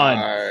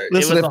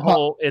 Listen,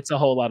 it's a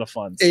whole lot of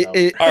fun. So.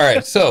 All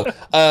right, so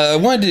I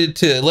wanted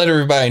to let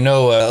everybody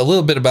know a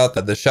little bit about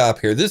the shop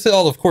here. This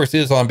all, of course,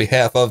 is on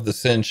behalf of the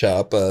SYN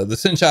Shop. The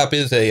SYN Shop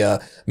is a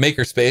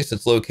makerspace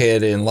that's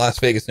located in Las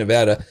Vegas,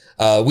 Nevada.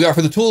 We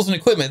offer the tools and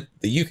equipment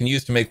that you can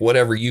use to make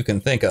whatever you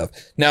can think of.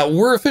 Now,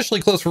 we're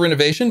officially closed for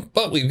renovation,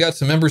 but we've got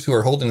some members who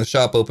are holding the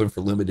shop open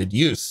for limited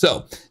use.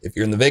 So if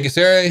you're in the Vegas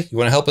area, you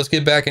want to help us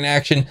get back in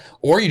action,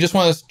 or you just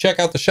want to check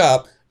out the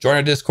shop, join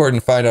our Discord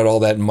and find out all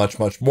that and much,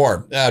 much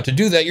more. To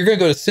do that, you're going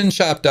to go to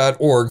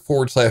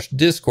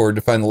synshop.org/Discord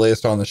to find the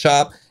latest on the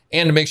shop.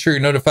 And to make sure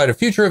you're notified of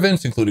future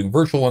events, including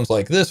virtual ones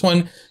like this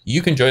one,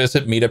 you can join us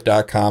at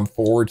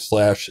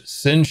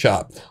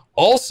meetup.com/Synshop.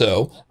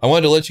 Also, I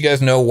wanted to let you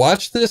guys know,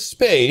 watch this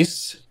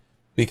space,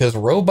 because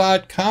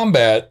robot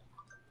combat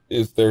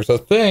there's a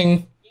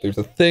thing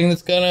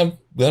that's gonna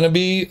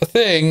be a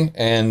thing,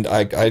 and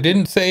I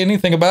didn't say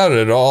anything about it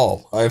at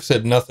all. I've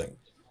said nothing,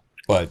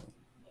 but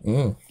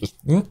I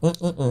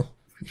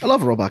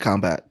love robot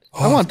combat.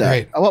 I want that.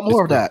 Great. I want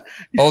more of that.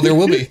 Oh, there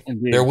will be.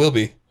 There will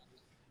be.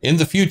 In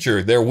the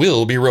future, there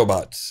will be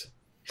robots.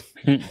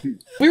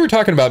 We were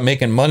talking about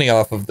making money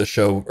off of the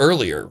show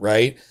earlier,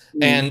 right?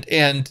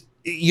 And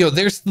you know,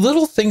 there's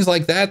little things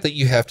like that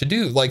you have to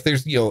do. Like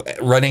there's, you know,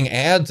 running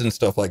ads and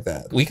stuff like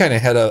that. We kind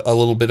of had a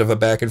little bit of a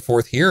back and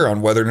forth here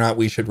on whether or not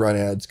we should run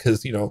ads,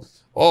 because, you know,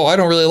 I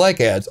don't really like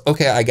ads.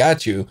 Okay, I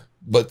got you,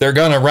 but they're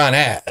gonna run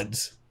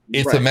ads.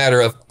 It's a matter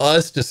of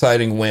us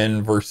deciding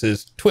when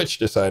versus Twitch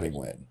deciding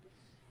when,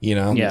 you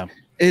know? Yeah.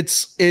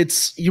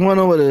 It's you want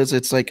to know what it is?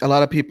 It's like a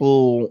lot of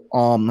people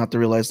not to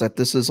realize that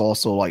this is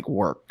also like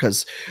work,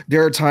 because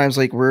there are times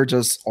like we're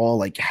just all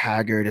like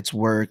haggard. It's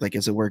work. Like,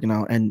 is it working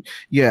out? And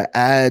yeah,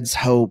 ads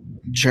help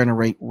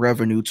generate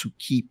revenue to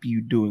keep you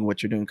doing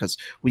what you're doing, because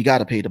we got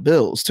to pay the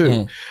bills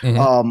too.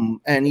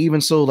 And even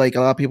so, like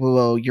a lot of people,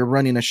 well, you're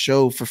running a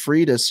show for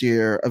free this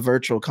year, a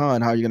virtual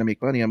con. How are you gonna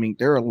make money? I mean,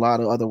 there are a lot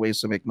of other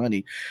ways to make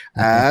money.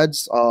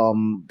 Ads.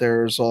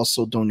 There's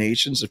also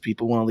donations. If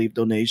people want to leave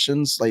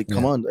donations, like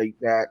come on, like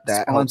that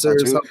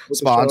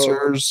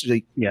sponsors.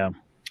 Like,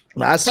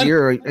 last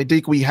year, I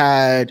think we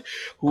had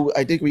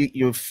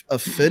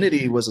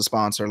Affinity was a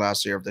sponsor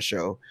last year of the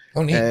show.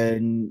 Oh, neat.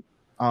 And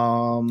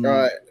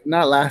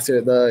Not last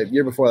year, the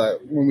year before that,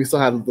 when we still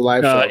had the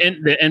live show.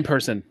 In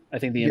person. I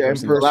think the in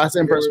person. The last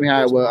in person we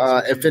had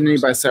was Affinity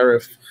by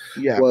Seraph.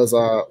 Yeah, was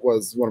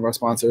one of our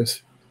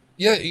sponsors.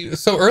 Yeah,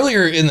 so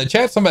earlier in the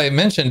chat, somebody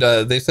mentioned,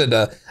 they said,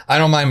 I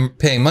don't mind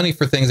paying money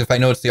for things if I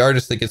know it's the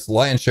artist that gets the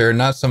lion's share,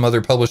 not some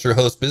other publisher,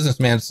 host,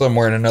 businessman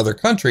somewhere in another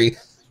country.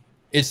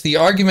 It's the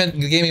argument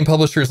the gaming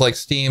publishers like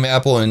Steam,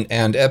 Apple,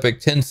 and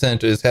Epic,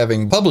 Tencent is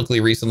having publicly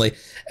recently.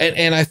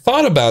 And I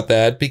thought about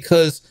that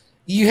because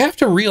you have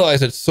to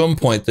realize at some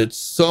point that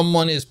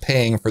someone is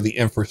paying for the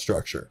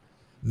infrastructure.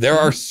 There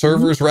are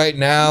servers right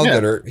now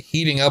that are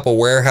heating up a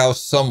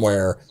warehouse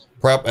somewhere,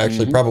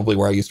 probably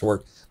where I used to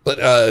work.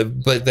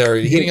 But they're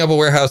heating up a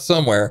warehouse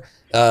somewhere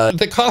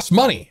that costs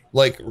money,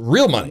 like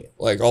real money,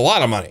 like a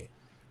lot of money.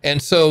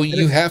 And so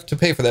you have to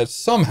pay for that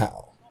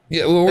somehow.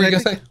 Yeah, what were you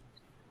going to say?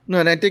 No,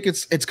 and I think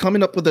it's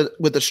coming up with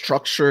a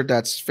structure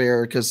that's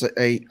fair, because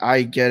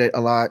I get it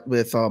a lot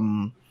with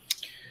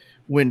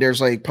when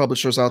there's like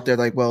publishers out there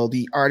like, well,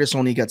 the artist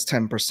only gets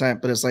 10%,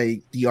 but it's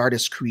like the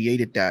artist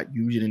created that,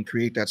 you didn't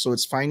create that. So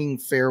it's finding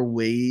fair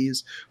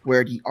ways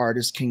where the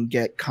artist can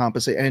get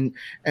compensated.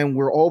 And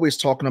we're always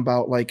talking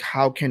about like,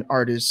 how can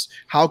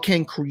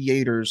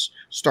creators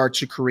start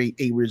to create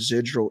a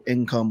residual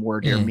income where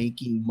they're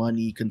making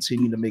money,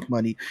 continue to make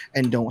money,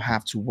 and don't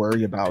have to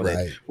worry about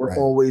it. We're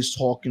always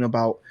talking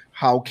about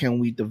how can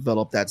we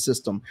develop that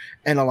system.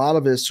 And a lot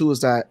of it too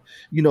is that,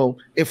 you know,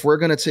 if we're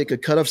going to take a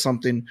cut of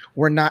something,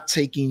 we're not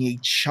taking a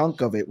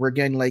chunk of it. We're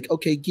getting like,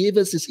 okay, give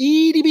us this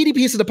itty bitty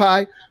piece of the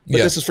pie, but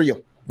this is for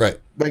you. Right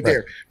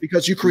there,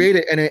 because you create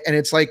it, and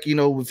it's like, you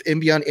know, with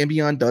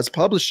Imbion does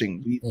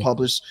publishing. We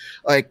publish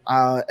like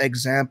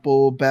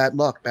example, Bad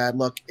Luck. Bad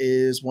Luck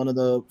is one of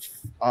the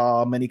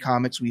many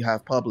comics we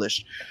have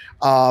published,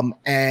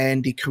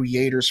 and the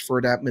creators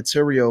for that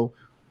material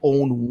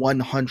own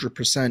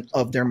 100%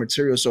 of their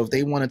material. So if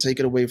they want to take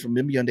it away from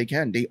Imbion, they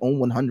can. They own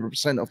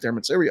 100% of their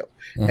material,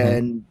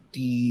 and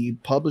the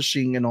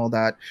publishing and all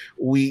that.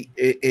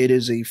 It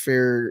is a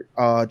fair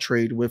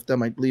trade with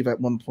them. I believe at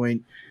one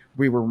point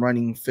we were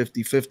running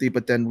 50-50,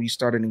 but then we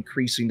started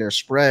increasing their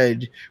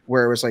spread,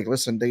 where it was like,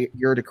 listen,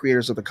 you're the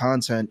creators of the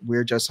content,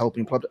 we're just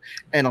helping publish.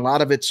 And a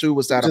lot of it too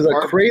was that it's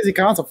a crazy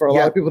concept for a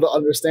lot of people to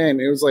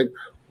understand. It was like,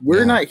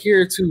 we're not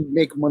here to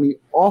make money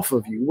off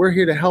of you, we're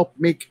here to help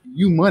make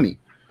you money.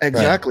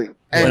 Exactly.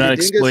 And we're not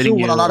exploiting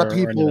you. What a lot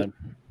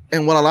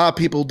of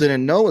people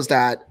didn't know is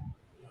that,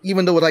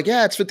 even though we're like,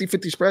 yeah, it's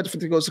 50-50 spread,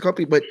 50 goes to the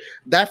company, but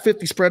that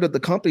 50 spread of the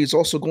company is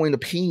also going to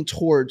pay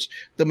towards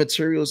the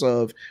materials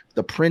of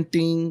the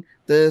printing,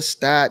 this,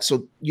 that.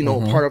 So, you know,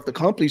 part of the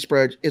company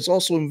spread is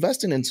also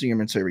investing into your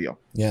material.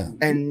 Yeah.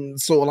 And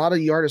so a lot of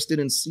the artists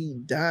didn't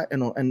see that,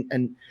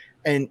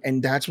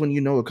 and that's when, you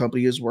know, a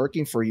company is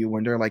working for you,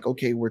 when they're like,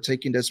 okay, we're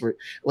taking this, we're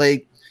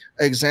like,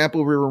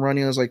 example we were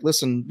running, I was like,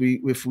 listen,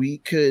 if we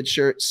could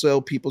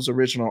sell people's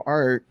original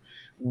art,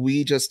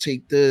 we just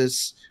take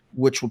this,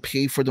 which will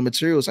pay for the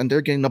materials, and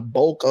they're getting the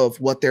bulk of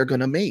what they're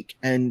going to make.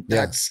 And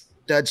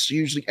that's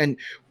usually, and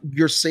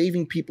you're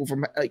saving people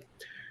from, like,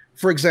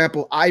 for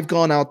example, I've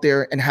gone out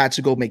there and had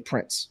to go make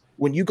prints.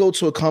 When you go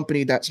to a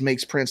company that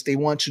makes prints, they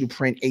want you to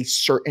print a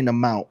certain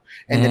amount,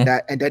 and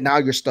then now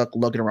you're stuck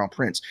lugging around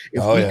prints.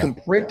 If we can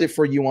print it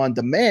for you on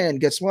demand,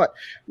 guess what?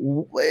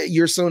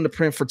 You're selling the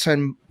print for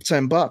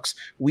 $10.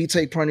 We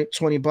take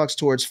 $20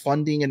 towards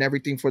funding and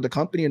everything for the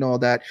company and all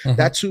that.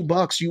 That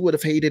 $2 you would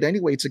have hated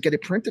anyway to get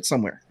it printed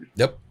somewhere.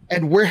 Yep.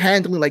 And we're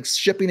handling like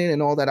shipping it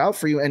and all that out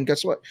for you. And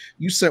guess what?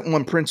 You sent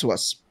one print to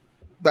us.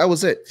 That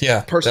was it.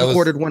 Yeah. Person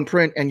ordered one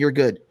print and you're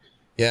good.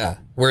 Yeah.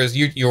 Whereas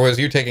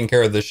you're taking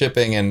care of the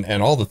shipping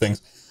and all the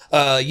things.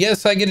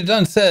 Yes, I Get It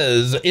Done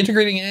says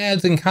integrating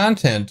ads and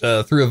content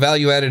through a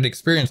value-added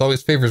experience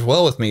always favors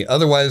well with me.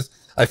 Otherwise,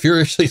 I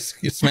furiously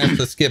smash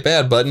the skip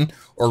ad button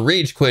or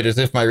rage quit as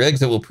if my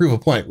exit will prove a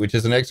point, which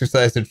is an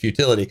exercise in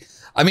futility.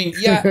 I mean,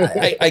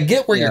 yeah, I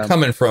get where you're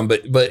coming from,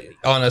 but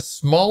on a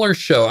smaller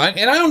show,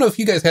 and I don't know if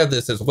you guys have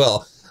this as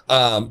well,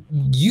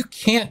 you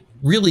can't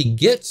really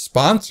get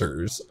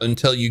sponsors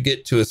until you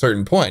get to a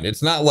certain point.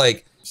 It's not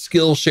like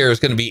Skillshare is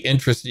going to be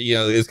interested, you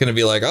know, it's going to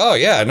be like, oh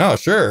yeah, no,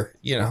 sure,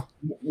 you know.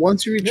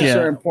 Once you reach a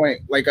certain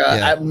point, like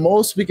at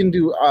most we can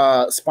do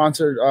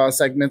sponsored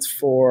segments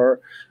for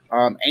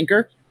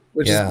Anchor,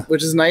 which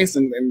is nice,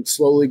 and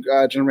slowly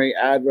generate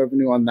ad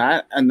revenue on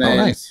that, and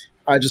then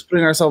just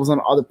putting ourselves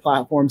on other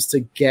platforms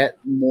to get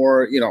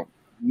more, you know,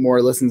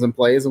 more listens and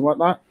plays and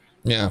whatnot.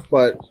 Yeah,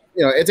 but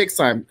you know, it takes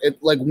time.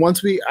 It like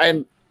once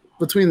I'm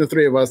between the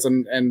three of us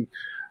and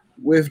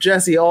with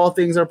Jesse, all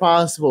things are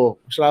possible.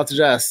 Shout out to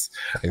Jess.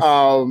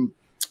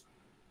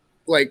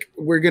 Like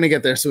we're gonna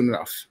get there soon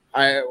enough.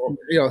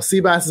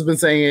 Seabass has been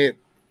saying it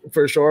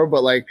for sure,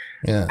 but like,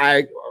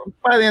 by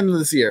the end of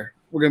this year,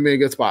 we're gonna be in a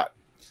good spot.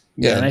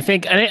 Yeah, and I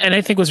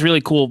think what's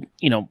really cool,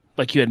 you know,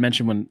 like you had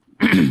mentioned, when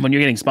when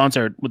you're getting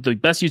sponsored, with the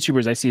best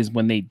YouTubers I see is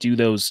when they do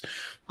those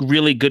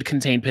really good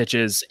contained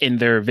pitches in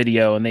their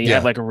video, and they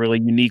have like a really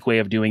unique way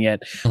of doing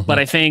it. But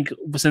I think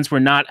since we're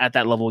not at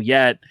that level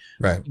yet,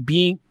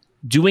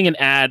 doing an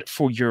ad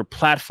for your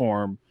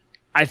platform,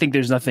 I think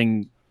there's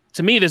nothing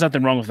to me, there's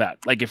nothing wrong with that.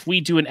 Like if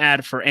we do an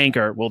ad for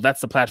Anchor, well,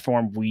 that's the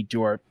platform we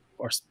do our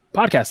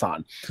podcast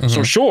on.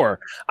 So sure,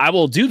 I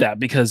will do that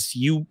because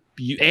you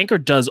Anchor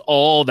does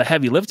all the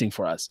heavy lifting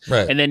for us.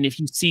 Right. And then if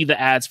you see the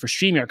ads for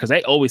StreamYard, because I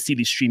always see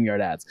these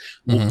StreamYard ads,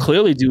 we'll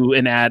clearly do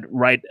an ad,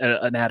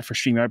 an ad for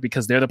StreamYard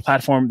because they're the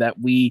platform that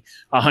we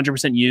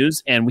 100%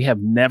 use, and we have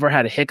never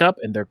had a hiccup,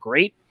 and they're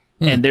great.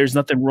 And there's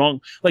nothing wrong.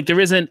 Like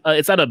there isn't,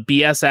 it's not a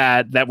BS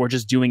ad that we're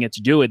just doing it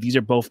to do it. These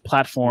are both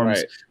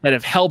platforms that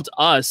have helped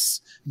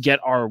us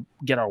get our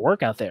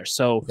work out there.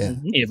 So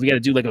if we got to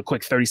do like a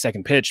quick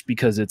 30-second pitch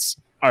because it's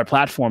our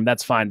platform,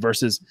 that's fine.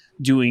 Versus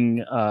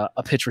doing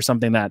a pitch for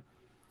something that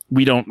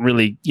we don't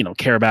really,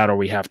 care about or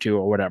we have to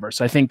or whatever.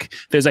 So I think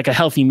there's like a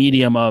healthy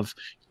medium of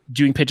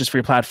doing pitches for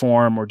your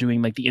platform or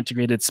doing like the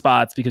integrated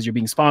spots because you're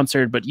being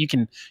sponsored, but you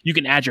can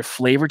add your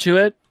flavor to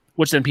it.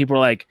 Which then people are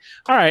like,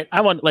 all right,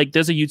 I want, like,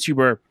 there's a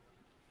YouTuber,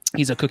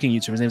 he's a cooking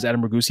YouTuber, his name's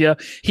Adam Ragusia.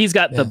 He's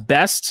got the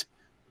best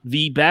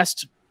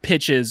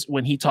pitches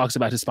when he talks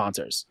about his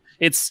sponsors.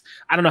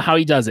 I don't know how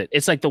he does it.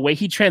 It's like the way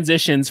he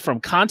transitions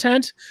from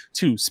content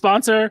to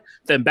sponsor,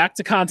 then back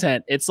to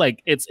content. It's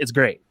like, it's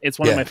great. It's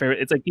one of my favorite.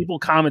 It's like people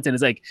comment and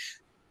it's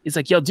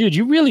like, yo, dude,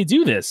 you really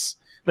do this.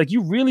 Like he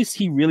really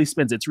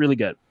spins it. It's really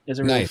good. It's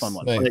a really fun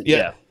one. Nice. But,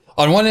 yeah.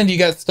 On one end, you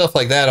got stuff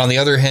like that. On the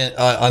other hand,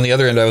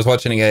 I was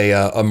watching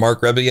a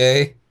Mark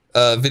Rebillet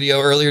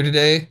video earlier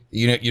today.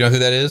 You know who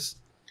that is?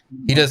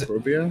 He does.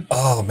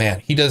 Oh man,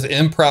 he does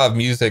improv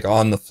music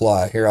on the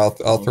fly. Here, I'll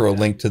throw a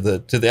link to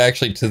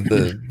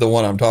the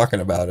one I'm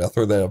talking about. I'll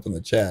throw that up in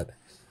the chat.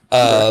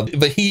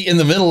 But he, in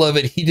the middle of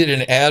it, he did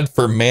an ad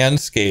for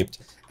Manscaped,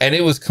 and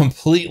it was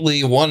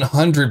completely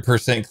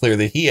 100% clear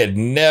that he had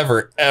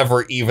never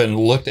ever even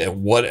looked at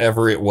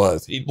whatever it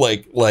was. He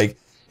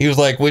He was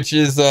like, which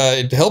is,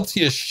 it helps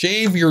you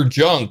shave your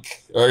junk,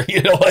 or, he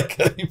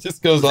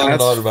just goes on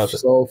and on about it.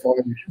 So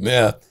funny.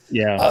 Yeah.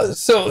 Yeah.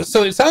 So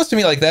it sounds to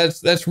me like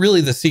that's really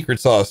the secret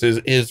sauce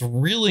is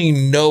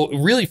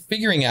really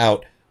figuring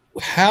out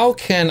how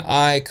can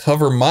I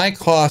cover my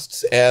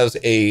costs as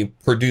a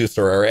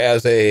producer or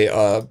as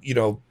a,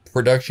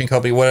 production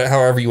company,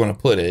 however you want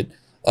to put it,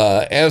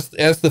 as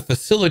the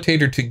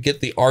facilitator to get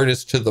the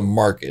artist to the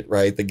market,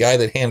 right? The guy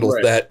that handles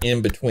that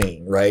in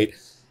between, right?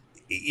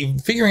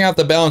 Figuring out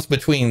the balance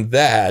between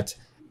that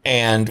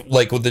and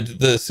like with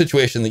the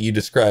situation that you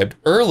described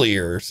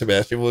earlier,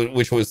 Sebastian,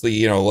 which was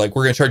the, we're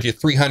going to charge you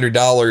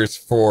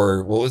 $300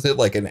 for, what was it?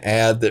 Like an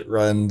ad that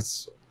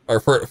runs or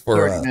for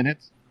 30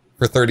 minutes.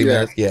 For 30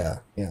 minutes. Yeah.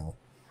 Yeah.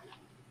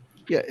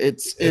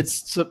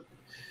 It's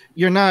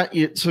you're not,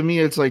 to me,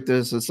 it's like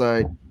this. It's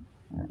like,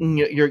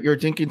 you're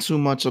thinking too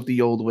much of the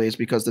old ways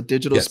because the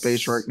digital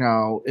space right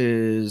now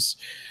is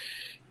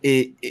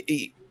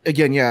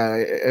again,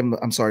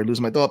 I'm sorry,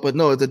 losing my thought, but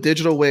no, the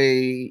digital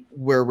way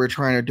where we're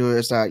trying to do it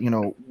is that,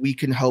 we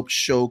can help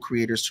show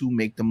creators who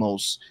make the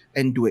most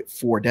and do it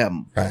for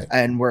them. Right.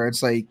 And where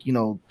it's like,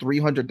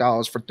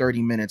 $300 for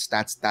 30 minutes,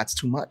 that's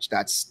too much.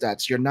 That's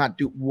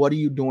what are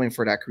you doing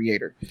for that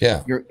creator?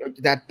 Yeah.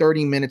 That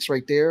 30 minutes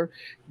right there,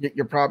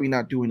 you're probably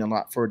not doing a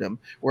lot for them.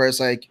 Whereas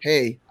like,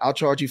 hey, I'll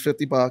charge you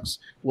 $50.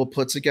 We'll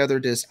put together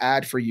this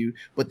ad for you,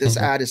 but this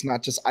ad is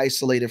not just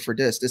isolated for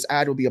this. This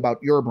ad will be about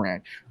your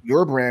brand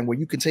where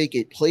you can take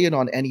it, play it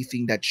on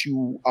anything that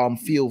you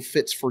feel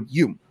fits for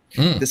you.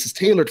 This is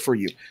tailored for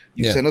you.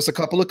 You send us a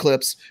couple of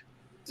clips,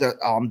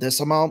 this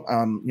amount,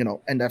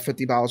 and that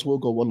 $50 will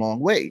go a long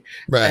way.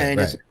 Right. And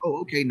it's like,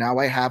 oh, okay, now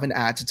I have an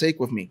ad to take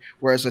with me.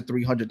 Whereas at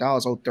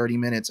 $300, 30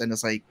 minutes, and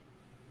it's like,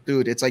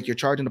 dude, it's like you're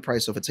charging the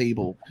price of a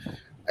table.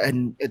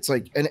 And it's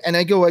like, and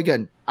I go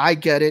again, I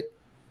get it.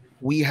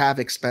 We have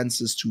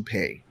expenses to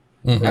pay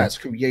as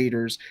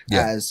creators,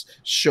 as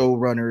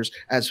showrunners,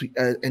 as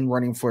and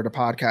running for the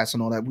podcast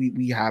and all that.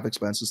 We have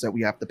expenses that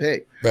we have to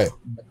pay. Right.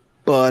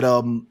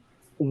 But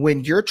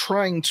when you're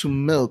trying to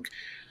milk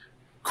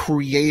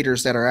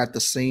creators that are at the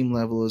same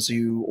level as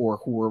you or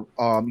who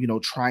are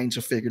trying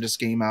to figure this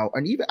game out,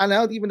 and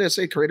even to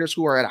say creators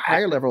who are at a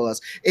higher level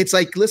as, it's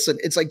like, listen,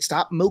 it's like,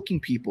 stop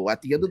milking people.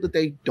 At the end of the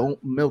day,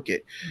 don't milk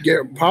it.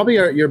 Probably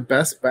your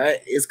best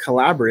bet is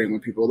collaborating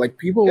with people, like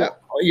people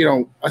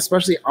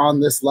especially on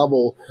this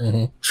level,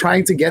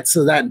 trying to get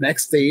to that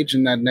next stage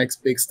and that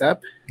next big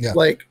step.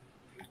 Like,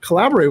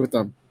 collaborate with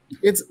them.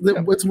 It's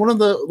one of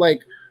the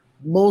like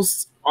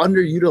most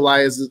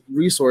underutilized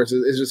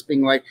resources, is just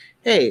being like,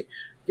 hey,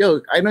 yo,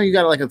 I know you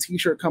got like a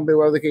t-shirt company,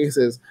 whatever the case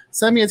is.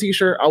 Send me a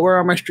t-shirt. I'll wear it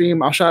on my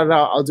stream. I'll shout it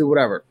out. I'll do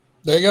whatever.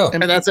 There you go.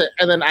 And that's it.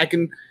 And then I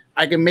can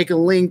make a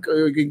link,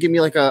 or you can give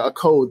me like a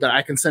code that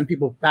I can send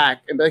people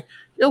back and be like,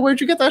 yo, where'd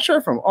you get that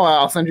shirt from? Oh,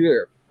 I'll send you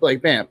here.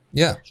 Like, bam.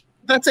 Yeah.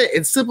 That's it.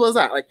 It's simple as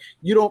that. Like,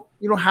 you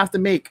don't have to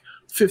make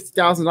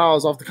 $50,000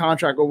 off the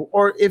contract,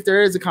 or if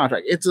there is a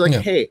contract, it's like,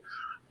 hey,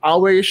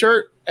 I'll wear your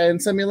shirt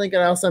and send me a link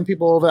and I'll send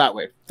people over that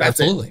way.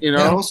 That's Absolutely. it.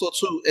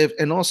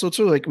 And also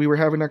too, like we were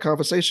having that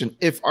conversation,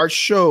 if our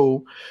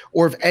show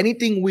or if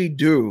anything we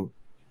do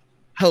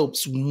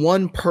helps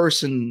one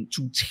person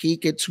to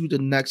take it to the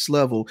next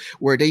level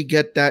where they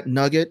get that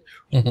nugget,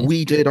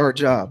 we did our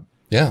job.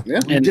 Yeah.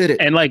 We did it.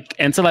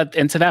 And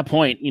to that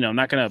point, I'm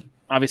not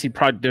obviously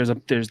there's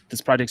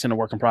this project's in a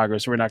work in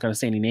progress. So we're not going to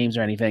say any names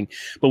or anything,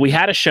 but we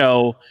had a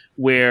show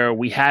where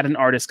we had an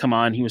artist come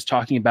on. He was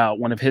talking about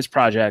one of his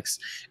projects,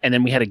 and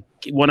then we had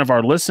one of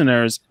our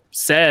listeners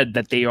said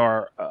that they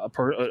are a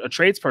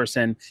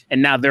tradesperson,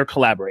 and now they're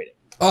collaborating.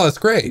 Oh, that's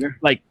great.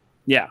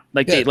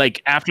 They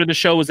after the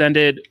show was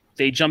ended,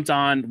 they jumped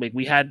on. Like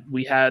we had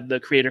the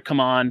creator come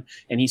on,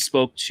 and he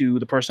spoke to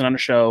the person on the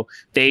show.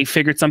 They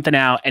figured something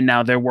out, and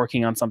now they're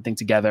working on something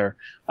together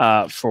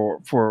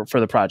for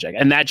the project.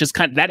 And that just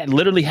that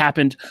literally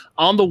happened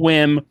on the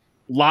whim,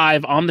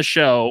 live on the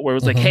show, where it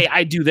was like, "Hey,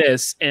 I do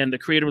this," and the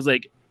creator was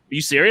like, "Are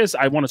you serious?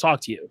 I want to talk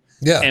to you."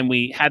 Yeah. And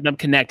we had them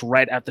connect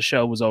right after the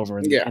show was over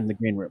in the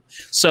green room.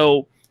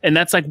 So. And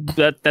that's like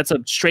that's a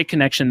straight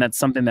connection. That's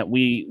something that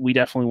we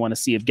definitely want to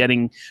see of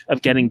getting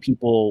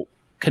people,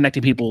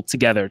 connecting people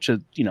together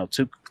to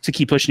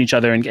keep pushing each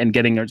other and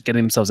getting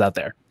themselves out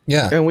there.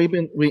 Yeah. And we've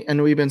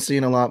been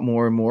seeing a lot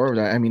more and more of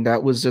that. I mean,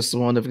 that was just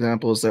one of the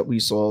examples that we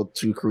saw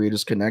two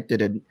creators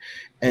connected,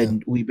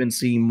 and we've been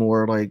seeing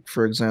more, like,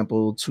 for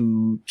example,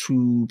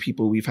 two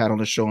people we've had on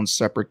the show on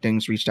separate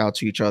things reached out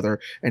to each other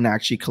and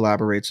actually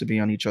collaborate to be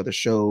on each other's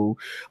show.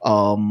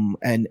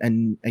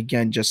 And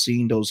again, just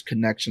seeing those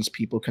connections,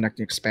 people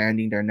connecting,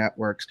 expanding their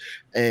networks,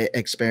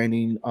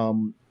 expanding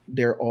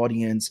their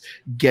audience,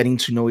 getting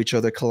to know each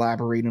other,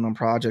 collaborating on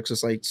projects.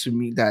 It's like, to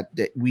me, that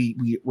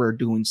we're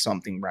doing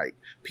something right.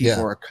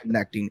 People are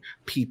connecting,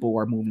 people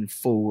are moving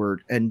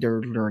forward, and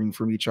they're learning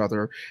from each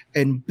other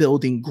and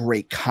building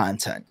great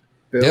content.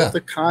 Build the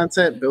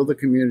content, build the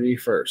community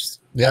first.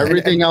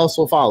 Everything else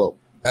will follow.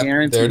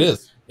 Guaranteed. There it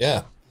is.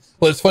 Yeah.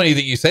 Well, it's funny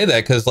that you say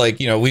that, because, like,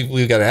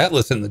 we've got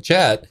Atlas in the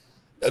chat.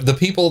 The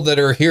people that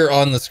are here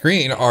on the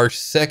screen are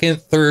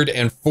second, third,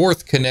 and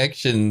fourth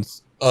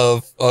connections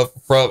from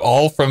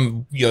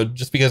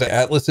just because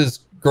Atlas's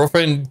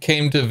girlfriend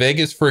came to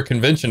Vegas for a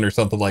convention or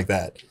something like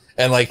that.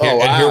 And like,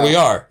 and here we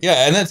are.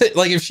 Yeah. And that's it.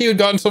 Like, if she had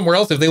gone somewhere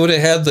else, if they would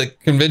have had the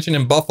convention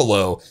in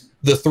Buffalo,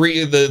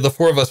 the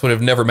four of us would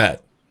have never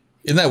met.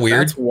 Isn't that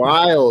weird? That's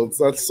wild.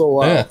 That's so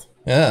wild.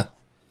 Yeah.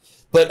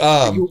 But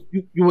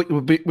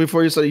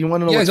before you say, you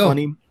want to know what's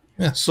funny?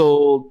 Yeah.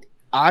 So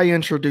I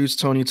introduced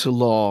Tony to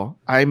Law.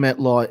 I met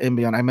Law in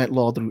Beyond. I met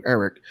Law through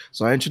Eric.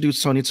 So I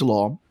introduced Tony to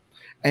Law.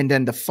 And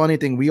then the funny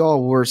thing, we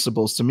all were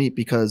supposed to meet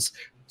because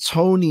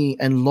Tony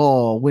and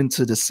Law went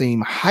to the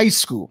same high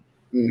school.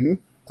 Mm-hmm.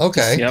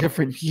 Okay.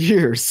 Different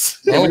years.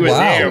 Oh, we were wow.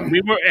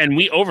 there.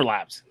 We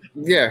overlapped.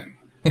 Yeah.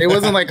 It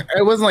wasn't like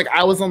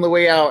I was on the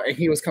way out and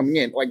he was coming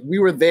in. Like, we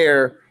were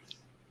there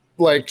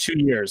like 2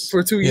 years.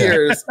 For 2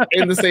 years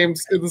in the same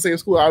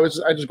school. I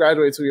just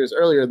graduated 2 years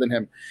earlier than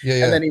him.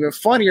 Yeah. And then even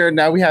funnier,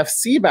 now we have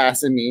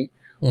Seabass and me,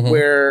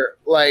 where,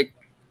 like,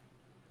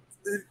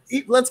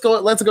 let's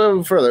go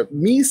even further.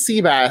 Me,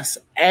 Seabass,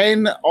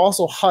 and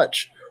also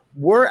Hutch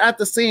were at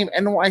the same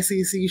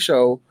NYCC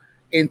show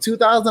in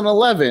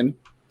 2011,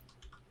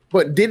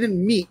 but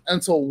didn't meet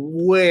until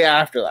way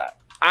after that.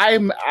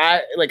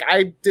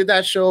 I did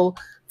that show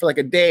for like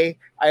a day.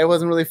 I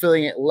wasn't really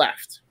feeling it.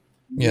 Left.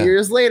 Yeah.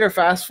 Years later,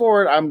 fast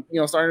forward, I'm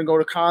starting to go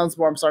to cons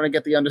more. I'm starting to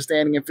get the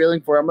understanding and feeling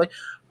for it. I'm like,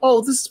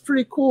 oh, this is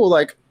pretty cool.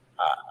 Like,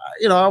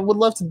 I would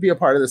love to be a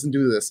part of this and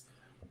do this.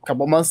 A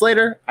couple months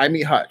later, I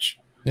meet Hutch.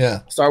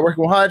 Yeah. Start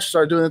working with Hutch,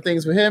 start doing the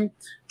things with him.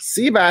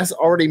 Seabass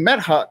already met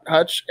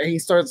Hutch, and he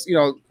starts,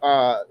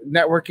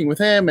 networking with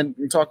him and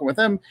talking with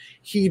him.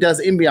 He does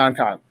Inbeyond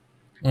Con.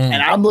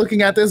 And I'm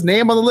looking at this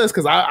name on the list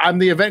because I'm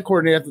the event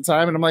coordinator at the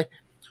time, and I'm like,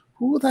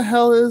 who the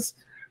hell is?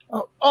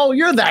 Oh,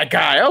 you're that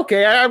guy.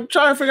 Okay, I'm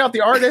trying to figure out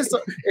the artist.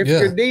 If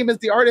your name is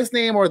the artist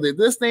name or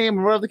this name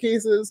or whatever the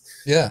case is.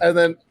 Yeah. And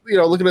then,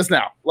 look at us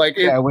now. Like,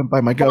 I went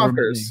by my government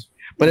name.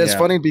 But it's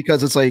funny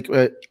because it's like,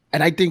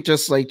 and I think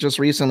just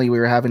recently we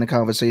were having a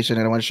conversation,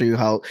 and I want to show you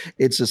how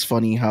it's just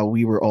funny how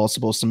we were all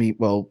supposed to meet.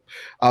 Well,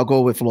 I'll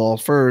go with Law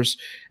first.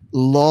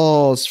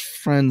 Law's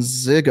friend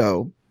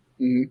Ziggo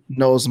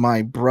knows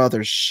my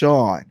brother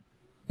Sean.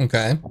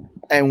 Okay.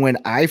 And when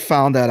I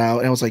found that out,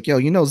 and I was like, yo,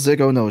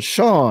 Ziggo knows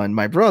Sean,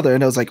 my brother.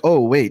 And I was like, oh,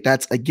 wait,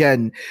 that's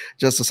again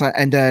just a sign.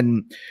 And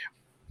then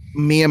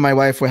me and my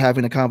wife were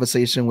having a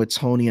conversation with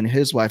Tony and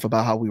his wife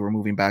about how we were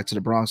moving back to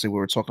the Bronx, and we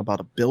were talking about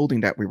a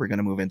building that we were going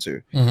to move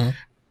into.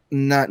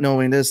 Not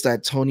knowing this,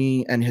 that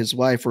Tony and his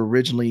wife were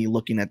originally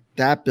looking at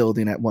that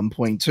building at one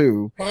point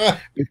too,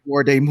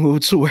 before they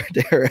moved to where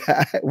they're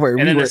at.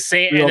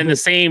 The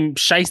same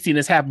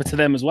shiestiness happened to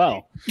them as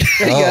well.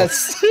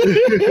 Yes.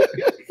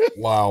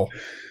 Wow.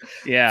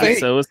 Yeah.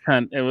 So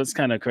it was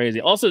kind of crazy.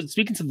 Also,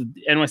 speaking to the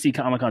NYC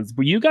Comic Cons,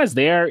 were you guys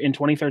there in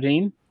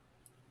 2013?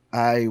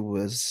 I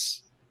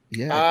was.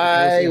 Yeah.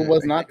 I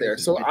was not there.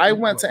 So I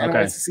went to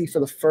NYCC for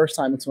the first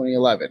time in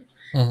 2011.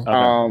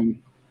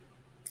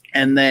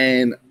 And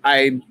then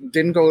I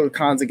didn't go to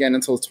cons again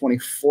until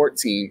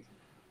 2014.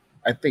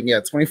 I think,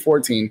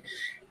 2014.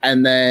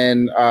 And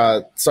then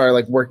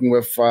started working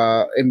with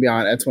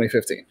Inbeyond at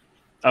 2015.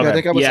 Yeah, I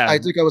Okay.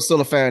 think I was still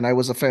a fan. I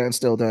was a fan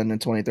still then in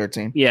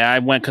 2013. Yeah, I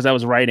went because I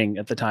was writing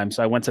at the time,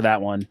 so I went to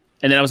that one,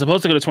 and then I was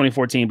supposed to go to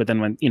 2014, but then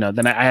when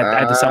then I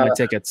had to sell my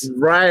tickets.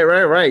 Right.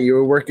 You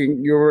were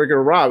working with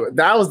Rob.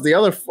 That was the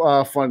other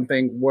fun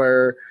thing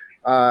where,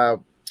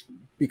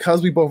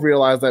 because we both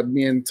realized that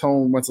me and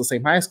Tone went to the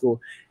same high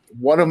school.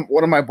 One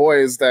of my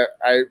boys that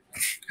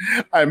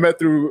I met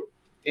through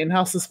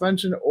in-house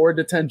suspension or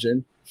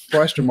detention ?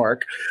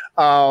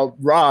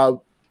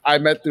 Rob. I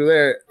met through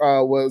there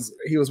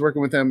he was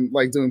working with him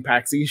like doing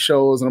PAX East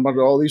shows and a bunch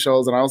of all these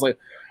shows, and I was like,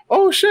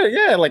 oh shit,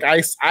 yeah, like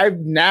I've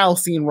now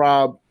seen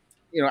Rob,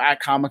 at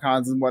Comic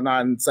Cons and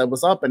whatnot, and said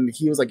what's up, and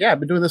he was like, yeah, I've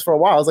been doing this for a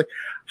while. I was like,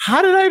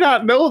 how did I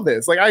not know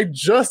this? Like I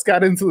just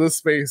got into this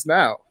space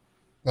now.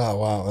 Oh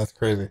wow, that's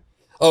crazy.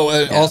 Oh,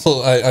 and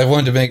also I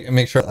wanted to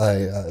make sure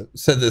I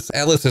said this.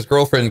 Atlas's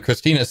girlfriend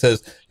Christina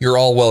says you're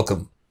all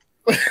welcome.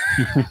 We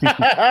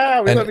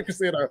love you,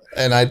 Christina.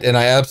 And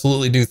I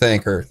absolutely do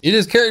thank her. It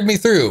has carried me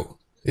through.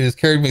 It has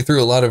carried me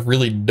through a lot of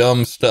really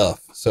dumb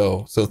stuff.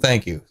 So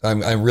thank you.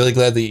 I'm really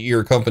glad that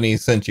your company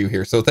sent you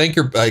here. So thank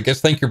your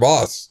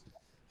boss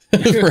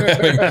for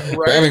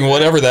having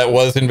whatever that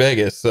was in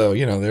Vegas. So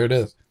there it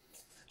is.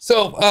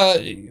 So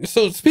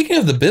speaking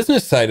of the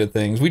business side of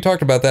things, we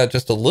talked about that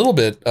just a little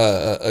bit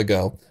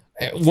ago.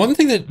 One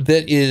thing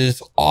that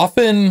is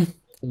often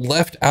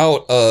left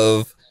out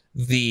of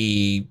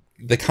the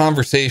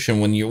conversation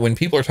when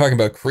people are talking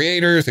about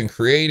creators and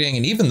creating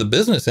and even the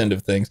business end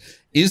of things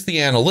is the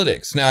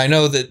analytics. Now I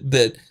know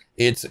that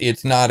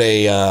it's not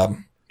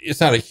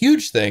a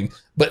huge thing,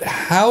 but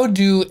how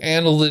do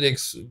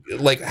analytics,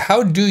 like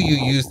how do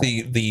you use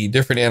the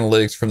different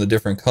analytics from the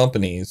different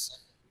companies,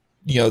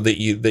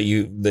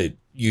 that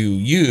you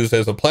use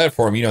as a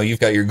platform? You've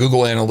got your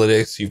Google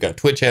Analytics, you've got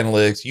Twitch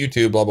Analytics,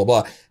 YouTube, blah, blah,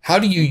 blah. How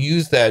do you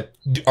use that,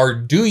 or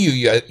do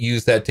you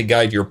use that to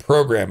guide your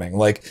programming?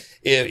 Like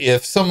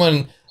if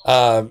someone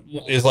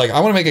is like, I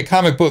want to make a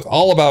comic book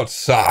all about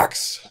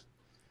socks,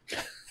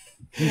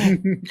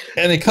 and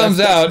it comes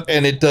out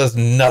and it does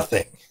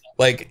nothing.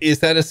 Like, is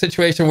that a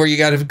situation where you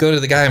got to go to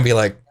the guy and be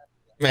like,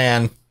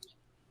 man?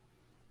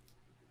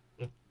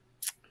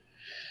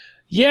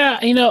 Yeah,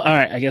 all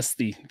right. I guess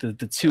the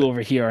two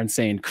over here aren't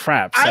saying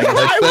crap. So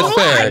that's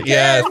fair.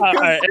 Yeah,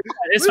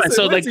 it's fine.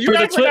 So like for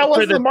the I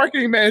was the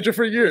marketing manager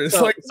for years.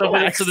 I'll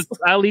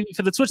leave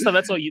for the Twitch stuff.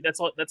 That's all you. That's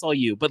all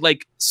you. But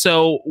like,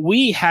 so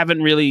we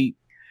haven't really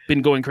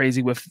been going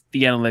crazy with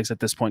the analytics at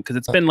this point because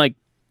it's been like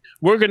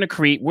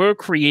we're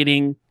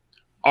creating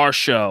our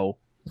show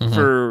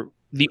for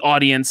the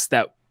audience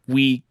that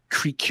we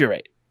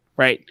curate.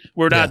 Right.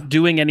 We're not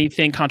doing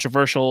anything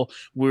controversial.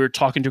 We're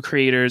talking to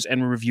creators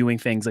and we're reviewing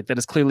things. Like that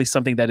is clearly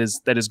something that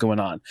is going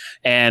on.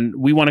 And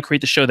we want to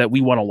create the show that we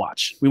want to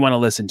watch. We want to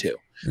listen to.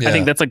 Yeah. I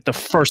think that's like the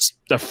first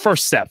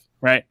step.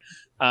 Right.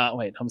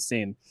 Wait, I'm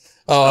seeing.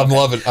 Oh, I'm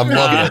loving it.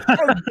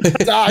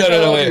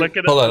 No,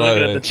 wait. Hold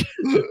on.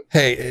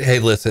 Hey,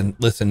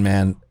 listen,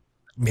 man.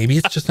 Maybe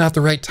it's just not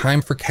the right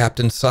time for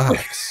Captain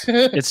Socks.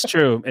 It's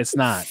true. It's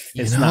not.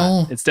 It's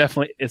not. It's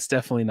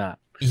definitely not.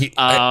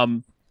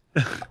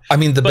 I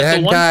mean, the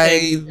bad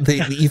guy,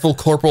 the evil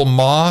Corporal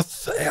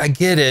Moth, I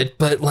get it,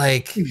 but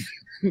like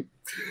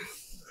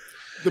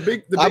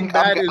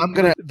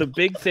the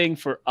big thing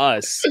for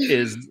us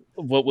is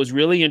what was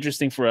really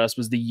interesting for us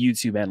was the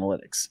YouTube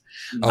analytics.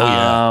 Oh,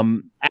 yeah.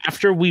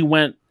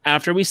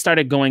 After we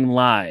started going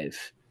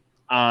live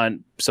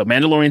on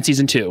Mandalorian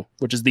season 2,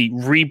 which is the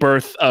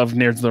rebirth of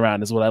Nerds of the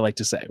Round, is what I like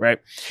to say, right?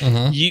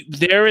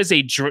 There is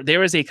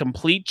a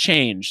complete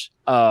change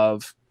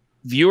of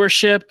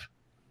viewership,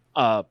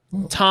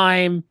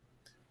 time,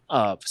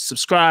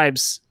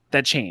 subscribes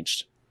that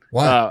changed.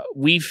 Wow.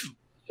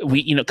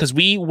 Because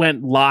we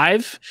went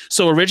live.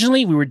 So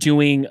originally we were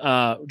doing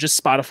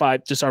just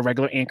Spotify, just our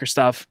regular Anchor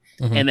stuff.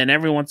 And then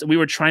we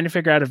were trying to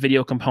figure out a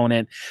video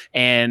component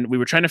and we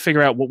were trying to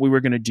figure out what we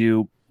were going to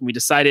do. We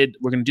decided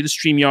we're going to do the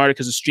StreamYard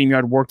because the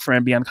StreamYard worked for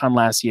MBNCon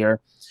last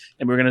year.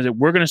 And we're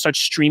going to start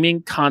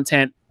streaming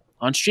content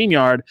on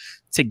StreamYard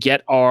to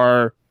get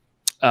our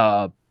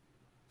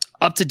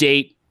up to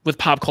date with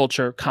pop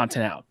culture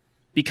content out,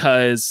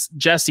 because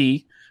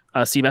Jessie,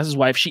 Seabass's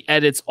wife, she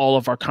edits all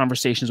of our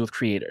conversations with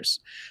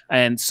creators,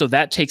 and so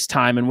that takes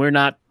time. And we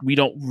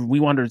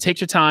want her to take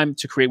your time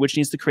to create which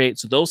needs to create,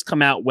 so those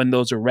come out when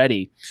those are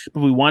ready. But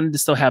we wanted to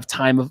still have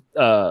time of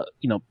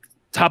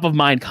top of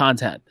mind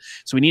content,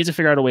 so we needed to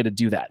figure out a way to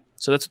do that.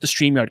 So that's what the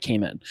StreamYard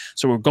came in.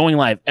 So we're going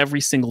live every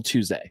single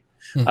Tuesday.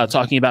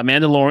 Talking about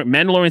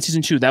Mandalorian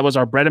season 2. That was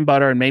our bread and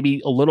butter, and maybe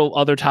a little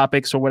other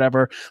topics or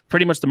whatever.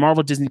 Pretty much the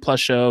Marvel Disney Plus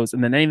shows,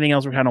 and then anything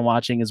else we're kind of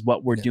watching is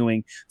what we're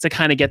doing to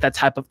kind of get that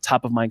type of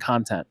top of mind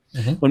content.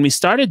 When we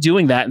started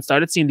doing that and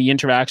started seeing the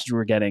interactions we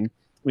were getting,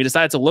 we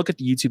decided to look at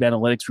the YouTube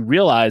analytics. We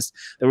realized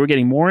that we're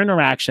getting more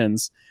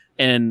interactions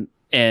and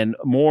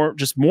more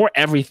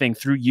everything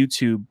through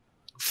YouTube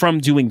from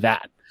doing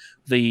that.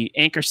 The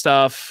Anchor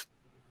stuff,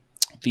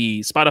 the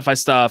Spotify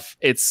stuff,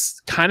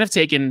 it's kind of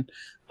taken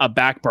a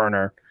back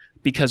burner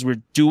because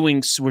we're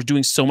doing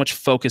so much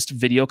focused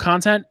video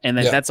content, and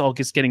then that's all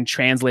just getting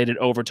translated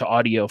over to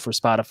audio for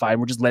Spotify.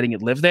 We're just letting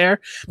it live there.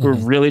 We're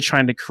really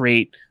trying to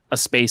create a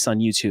space on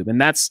YouTube, and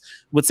that's,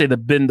 let's say,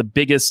 been the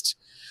biggest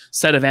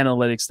set of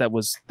analytics that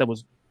was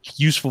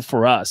useful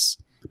for us,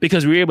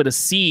 because we were able to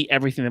see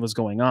everything that was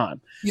going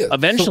on.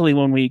 Eventually,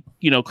 when we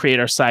create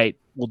our site,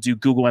 we'll do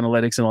Google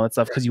Analytics and all that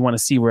stuff, because you want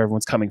to see where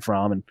everyone's coming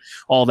from and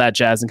all that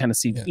jazz, and kind of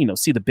see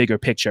see the bigger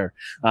picture.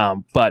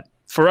 But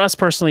for us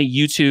personally,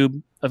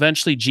 YouTube,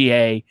 eventually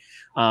GA,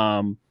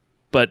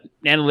 but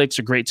analytics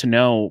are great to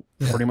know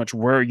pretty much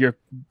where your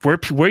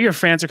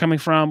fans are coming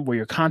from, where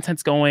your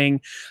content's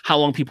going, how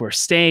long people are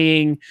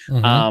staying,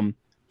 trying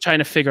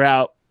to figure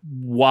out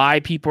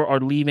why people are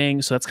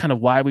leaving. So that's kind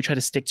of why we try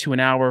to stick to an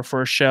hour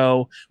for a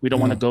show. We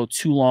don't want to go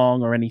too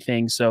long or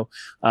anything. So,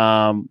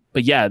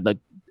 but yeah, like,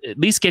 at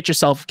least get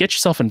yourself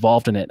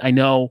involved in it. I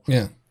know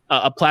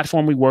a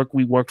platform we worked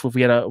with.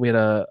 We had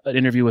an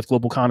interview with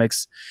Global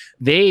Comics.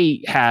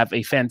 They have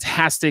a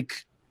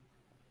fantastic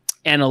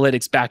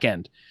analytics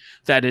backend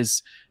that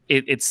is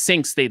it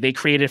syncs. They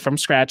create it from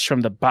scratch,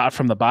 from the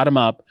bottom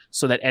up,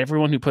 so that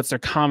everyone who puts their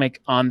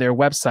comic on their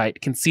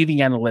website can see the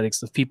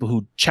analytics of people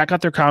who check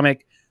out their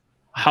comic,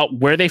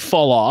 where they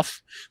fall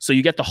off. So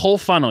you get the whole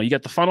funnel. You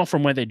get the funnel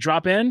from where they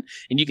drop in,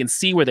 and you can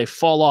see where they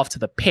fall off to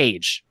the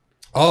page.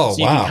 Oh, so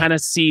you can kind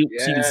of see,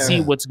 so you can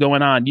see what's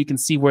going on. You can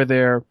see where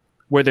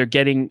they're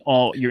getting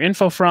all your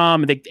info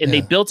from.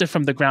 They built it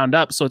from the ground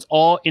up, so it's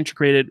all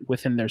integrated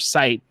within their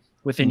site,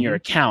 within your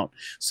account.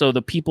 So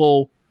the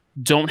people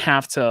don't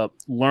have to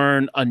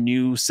learn a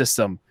new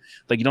system.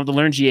 Like, you don't have to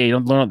learn GA. You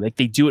don't learn, like,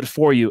 they do it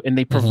for you, and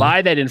they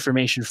provide that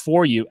information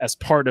for you as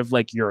part of,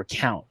 like, your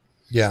account.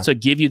 So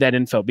give you that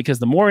info, because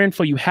the more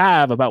info you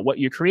have about what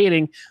you're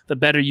creating, the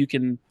better you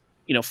can,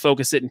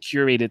 focus it and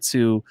curate it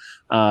to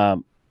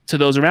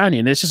those around you.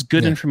 And it's just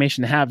good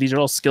information to have. These are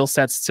all skill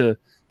sets to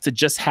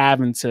just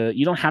have, and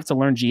you don't have to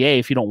learn GA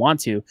if you don't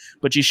want to,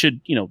 but you should,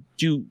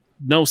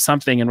 know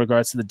something in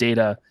regards to the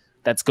data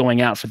that's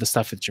going out for the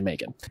stuff that you're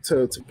making.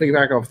 To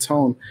piggyback off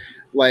Tone,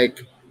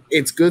 like,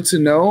 it's good to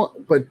know,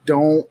 but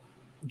don't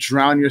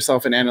drown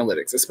yourself in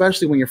analytics,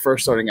 especially when you're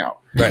first starting out.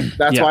 Right.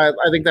 That's why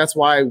I think that's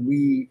why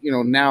we,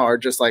 now are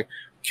just like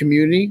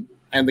community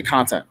and the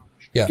content.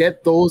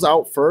 Get those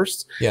out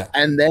first.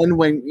 And then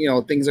when,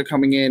 things are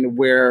coming in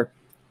where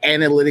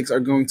analytics are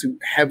going to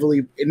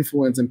heavily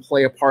influence and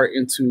play a part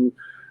into,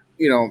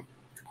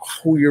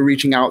 who you're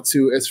reaching out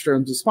to as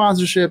terms of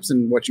sponsorships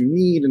and what you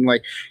need. And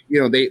like,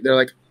 they're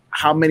like,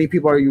 how many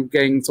people are you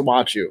getting to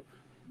watch you?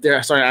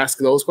 They're starting to ask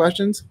those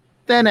questions.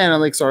 Then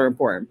analytics are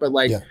important. But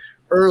like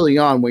early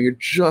on, when you're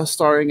just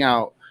starting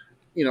out,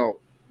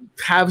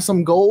 have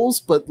some goals,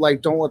 but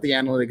like, don't let the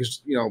analytics,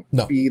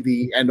 be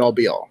the end all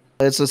be all.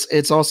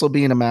 It's also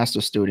being a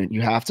master student.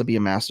 You have to be a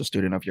master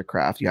student of your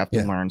craft. You have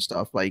to learn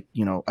stuff. Like,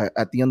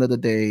 at the end of the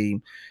day,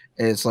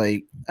 it's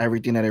like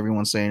everything that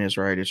everyone's saying is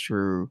right. It's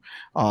true.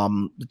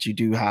 But you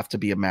do have to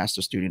be a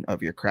master student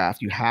of your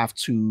craft. You have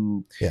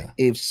to,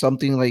 if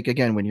something like,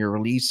 again, when you're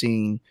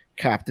releasing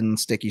Captain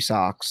Sticky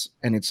Socks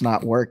and it's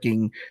not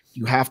working,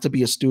 you have to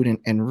be a student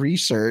and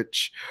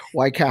research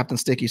why Captain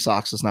Sticky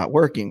Socks is not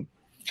working.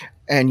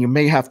 And you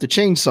may have to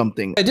change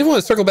something. I did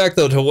want to circle back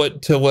though to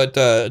what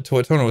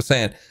Tona was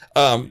saying.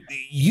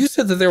 You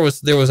said that there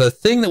was a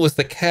thing that was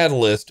the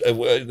catalyst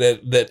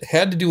that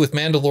had to do with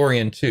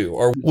Mandalorian 2,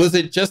 or was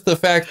it just the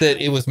fact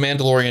that it was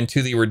Mandalorian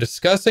 2 that you were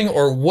discussing,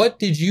 or what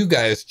did you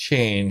guys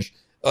change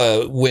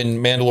when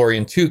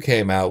Mandalorian 2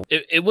 came out?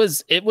 It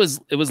was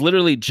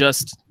literally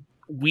just,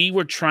 we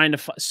were trying to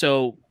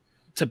so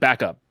to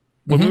back up,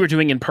 when we were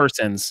doing in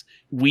persons,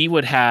 we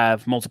would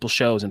have multiple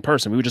shows in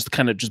person. We would just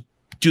kind of just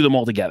do them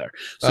all together.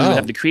 So we would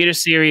have the creator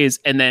series,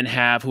 and then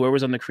have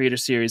whoever's on the creator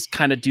series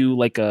kind of do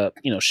like a,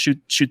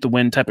 shoot the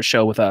wind type of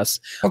show with us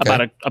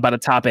about a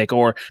topic.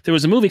 Or there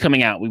was a movie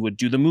coming out, we would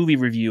do the movie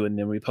review, and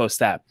then we post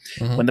that.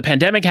 When the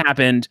pandemic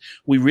happened,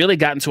 we really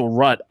got into a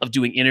rut of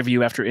doing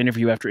interview after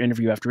interview after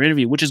interview after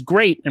interview, which is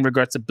great in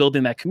regards to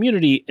building that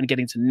community and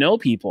getting to know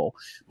people.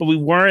 But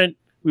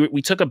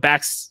we took a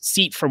back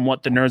seat from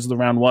what the Nerds of the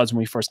Round was when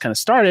we first kind of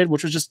started,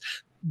 which was just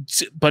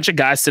a bunch of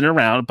guys sitting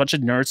around, a bunch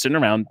of nerds sitting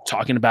around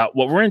talking about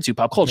what we're into,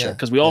 pop culture,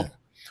 because we're all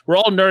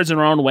nerds in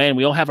our own way, and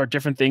we all have our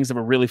different things that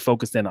we're really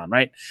focused in on,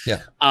 right?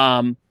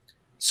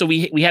 So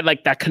we had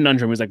like that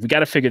conundrum. It was like, we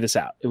got to figure this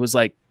out. It was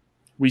like,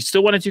 we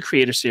still want to do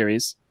creator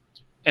series,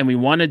 and we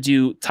want to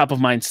do top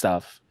of mind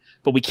stuff,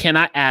 but we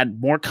cannot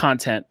add more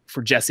content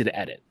for Jesse to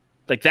edit.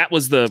 Like, that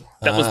was the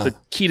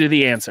key to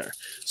the answer.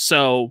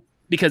 So,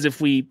 because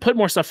if we put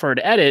more stuff for her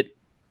to edit,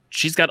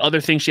 she's got other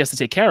things she has to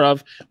take care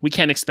of. We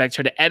can't expect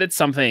her to edit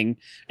something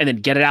and then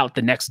get it out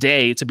the next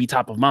day to be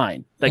top of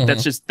mind. Like,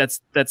 that's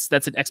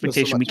an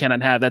expectation we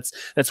cannot have. That's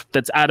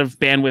out of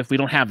bandwidth. We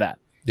don't have that.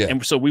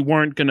 And so we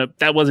weren't gonna.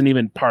 That wasn't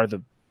even part of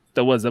the.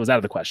 That was out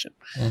of the question.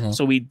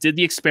 So we did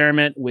the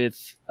experiment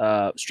with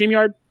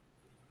StreamYard.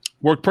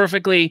 Worked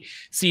perfectly.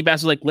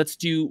 Seabass was like, let's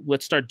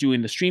start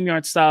doing the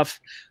StreamYard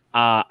stuff.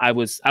 I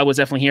was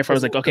definitely here for. I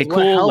was like, okay,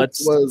 cool.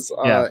 Let's.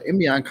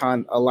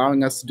 ImbionCon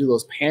allowing us to do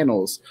those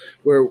panels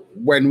where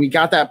when we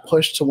got that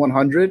push to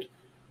 100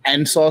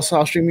 and saw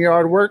how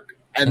StreamYard work,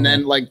 and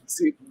then like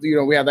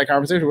we had that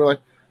conversation. We're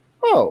like,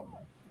 oh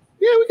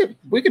yeah,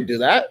 we could do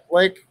that.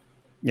 Like,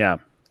 yeah.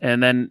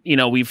 And then,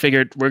 we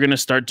figured we're going to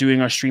start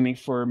doing our streaming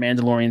for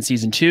Mandalorian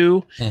season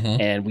 2.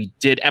 And we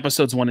did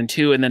episodes 1 and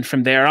 2. And then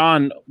from there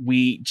on,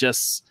 we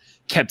just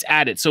kept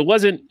at it. So it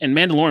wasn't, and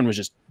Mandalorian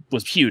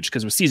was huge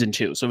because it was season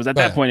 2. So it was at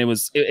that point, it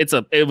was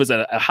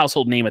a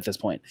household name at this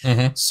point.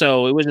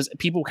 So it was just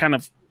people kind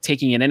of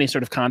taking in any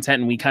sort of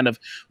content, and we kind of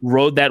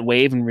rode that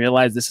wave and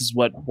realized this is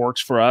what works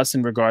for us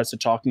in regards to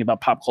talking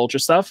about pop culture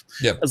stuff.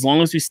 As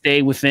long as we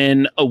stay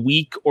within a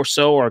week or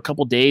so, or a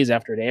couple days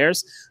after it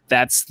airs,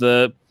 that's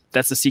the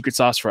secret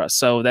sauce for us.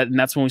 So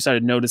that's when we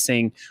started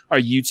noticing our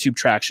YouTube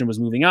traction was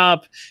moving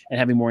up and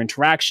having more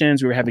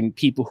interactions. We were having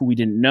people who we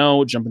didn't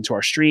know jump into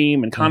our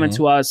stream and comment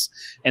to us.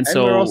 And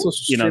so we're also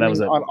streaming that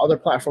was on other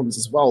platforms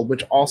as well,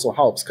 which also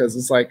helps because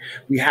it's like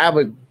we have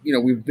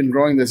we've been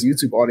growing this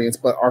YouTube audience,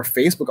 but our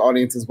Facebook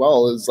audience as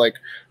well is like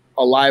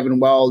alive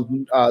and well.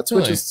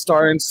 Twitch is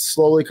starting to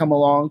slowly come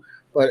along.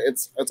 But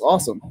it's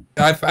awesome.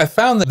 I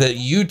found that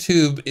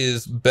YouTube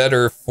is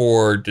better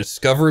for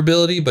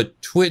discoverability,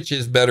 but Twitch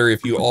is better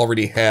if you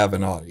already have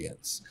an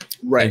audience.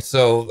 Right. And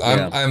so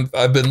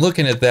I've been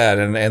looking at that,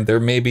 and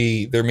there may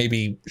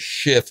be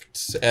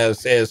shifts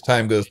as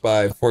time goes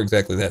by for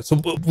exactly that.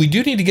 So we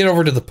do need to get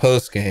over to the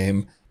post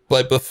game.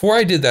 But before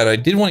I did that, I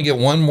did want to get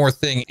one more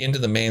thing into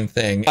the main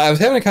thing. I was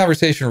having a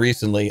conversation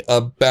recently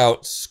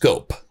about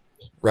scope,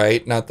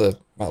 right? Not the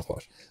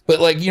mouthwash. But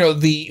like, when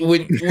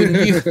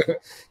you,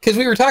 because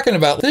we were talking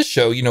about this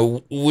show,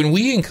 when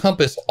we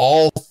encompass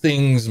all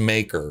things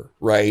maker,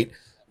 right?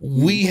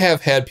 We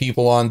have had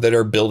people on that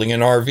are building an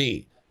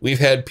RV. We've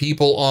had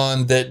people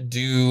on that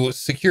do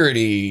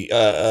security,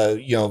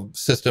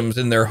 systems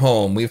in their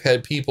home. We've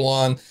had people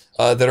on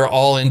that are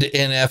all into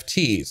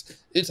NFTs.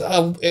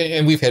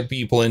 And we've had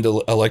people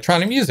into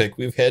electronic music.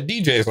 We've had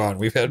DJs on.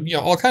 We've had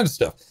all kinds of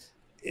stuff.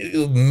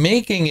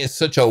 Making is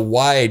such a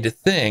wide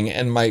thing,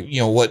 and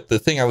the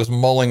thing I was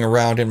mulling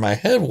around in my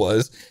head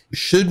was,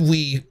 should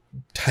we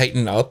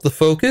tighten up the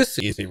focus?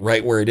 Is it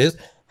right where it is?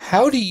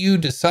 How do you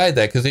decide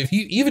that? Because if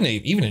you even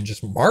in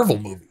just Marvel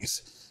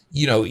movies,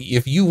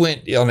 if you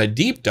went on a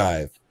deep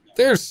dive,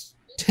 there's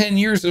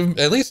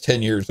at least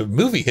 10 years of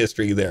movie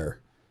history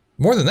there,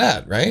 more than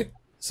that, right?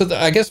 So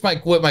I guess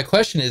my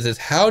question is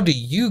how do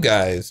you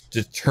guys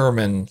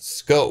determine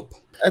scope?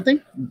 I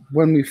think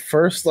when we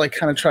first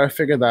kind of try to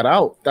figure that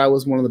out, that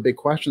was one of the big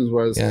questions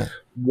was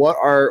what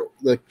are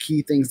the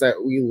key things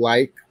that we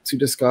like to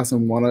discuss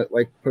and want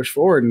to push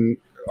forward. And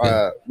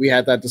we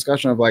had that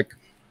discussion of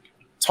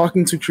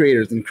talking to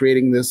creators and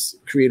creating this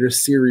creator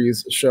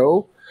series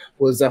show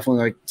was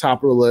definitely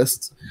top of the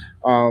list.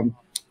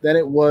 Then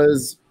it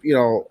was,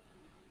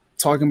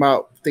 talking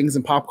about things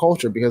in pop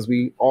culture because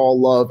we all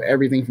love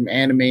everything from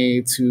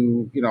anime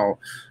to,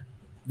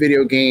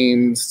 video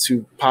games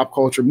to pop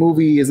culture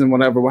movies and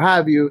whatever, what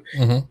have you.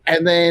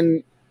 And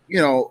then,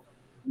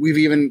 we've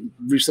even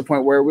reached the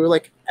point where we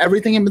were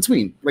everything in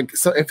between.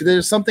 So if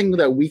there's something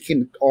that we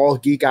can all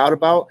geek out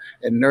about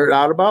and nerd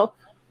out about,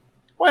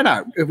 why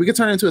not? If we could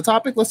turn it into a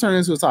topic, let's turn it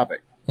into a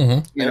topic.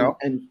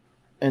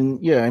 And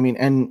yeah, I mean,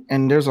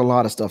 and there's a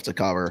lot of stuff to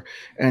cover.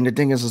 And the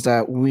thing is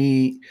that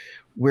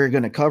we're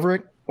going to cover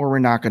it or we're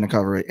not going to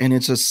cover it. And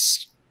it's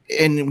just,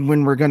 and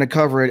when we're going to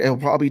cover it, it'll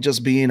probably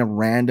just be in a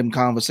random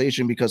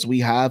conversation because we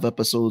have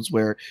episodes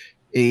where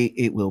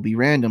it will be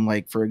random.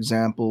 Like, for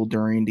example,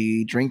 during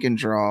the drink and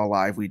draw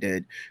live we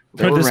did.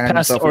 This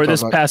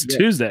past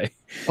Tuesday.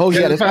 Oh,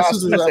 yeah. This past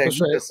Tuesday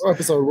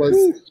episode was...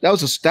 That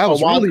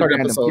was really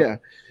random. Episode. Yeah.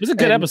 It was a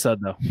good episode,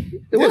 though.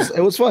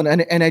 It was fun.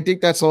 And I think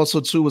that's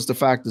also, too, was the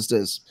fact is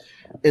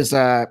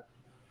that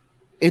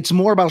it's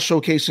more about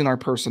showcasing our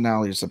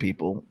personalities to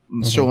people,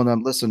 showing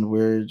them, listen,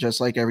 we're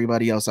just like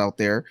everybody else out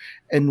there,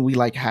 and we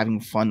like having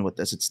fun with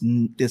this.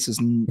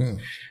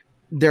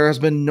 There has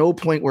been no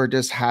point where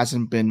this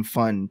hasn't been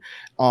fun.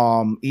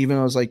 Even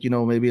though it's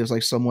maybe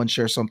it's someone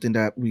shares something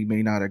that we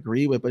may not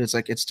agree with, but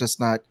it's just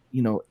not,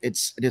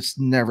 it's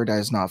never that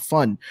it's not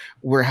fun.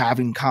 We're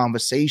having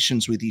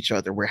conversations with each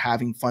other. We're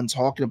having fun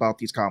talking about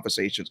these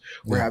conversations.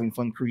 We're having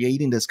fun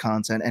creating this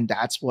content. And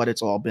that's what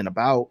it's all been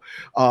about.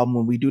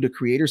 When we do the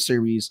creator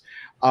series,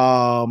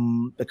 it's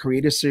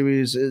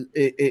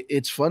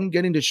fun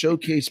getting to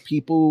showcase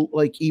people,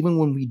 even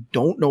when we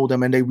don't know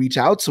them and they reach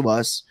out to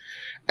us.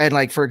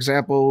 And for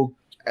example,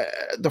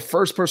 the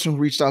first person who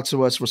reached out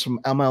to us was from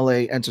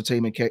MLA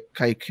Entertainment,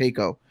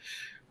 Keiko.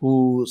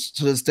 who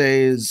to this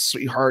day is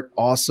sweetheart,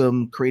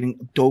 awesome,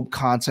 creating dope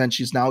content.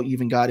 She's now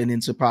even gotten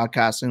into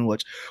podcasting,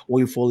 which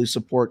we fully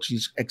support.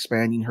 She's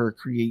expanding her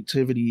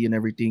creativity and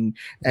everything,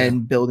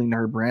 and building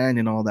her brand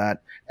and all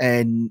that.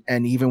 And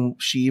even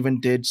she even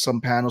did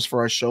some panels for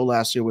our show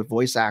last year with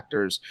voice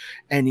actors,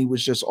 and it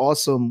was just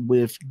awesome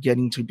with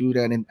getting to do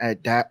that. And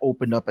that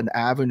opened up an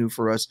avenue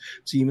for us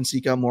to even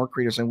seek out more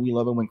creators. And we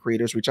love it when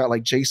creators reach out,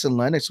 like Jason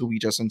Lennox, who we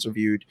just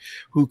interviewed,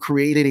 who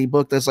created a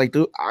book that's like,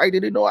 dude, I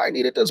didn't know I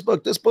needed this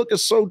book. This book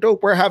is so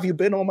dope. Where have you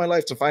been all my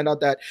life? To find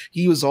out that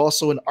he was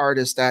also an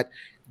artist that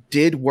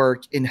did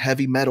work in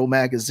Heavy Metal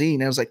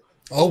magazine. And I was like,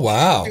 oh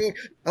wow. Dude.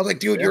 I was like,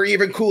 dude, you're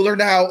even cooler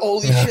now.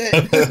 Holy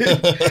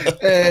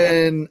shit.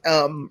 And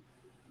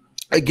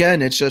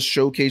again, it's just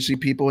showcasing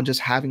people and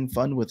just having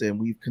fun with it.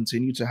 We've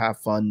continued to have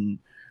fun.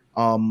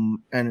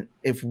 And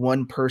if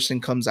one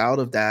person comes out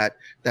of that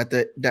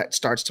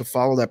starts to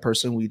follow that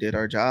person, we did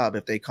our job.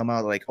 If they come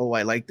out like, oh,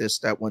 I like this,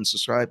 that one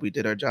subscribe, we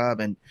did our job.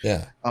 And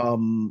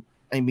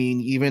I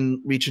mean,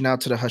 even reaching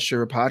out to the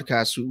Hushira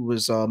podcast, who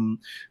was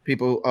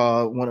people,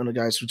 one of the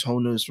guys who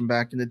told us from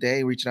back in the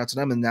day, reaching out to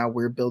them, and now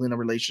we're building a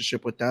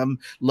relationship with them,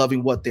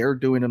 loving what they're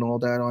doing and all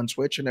that on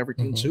Twitch and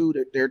everything too.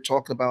 They're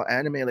talking about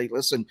anime. Like,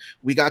 listen,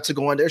 we got to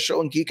go on their show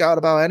and geek out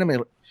about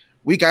anime.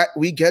 We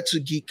get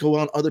to go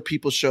on other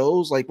people's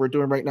shows like we're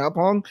doing right now,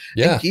 Pong,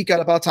 and geek out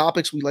about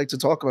topics we like to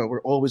talk about.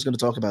 We're always going to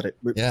talk about it.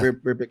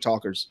 We're big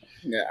talkers.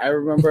 Yeah, I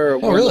remember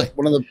one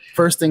of the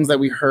first things that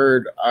we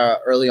heard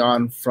early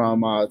on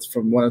from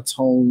one of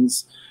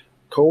Tone's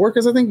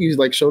coworkers. I think you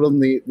like showed them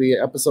the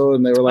episode,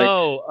 and they were like,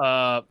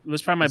 it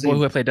was probably my boy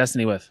who I played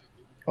Destiny with.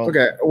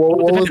 Okay,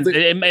 well,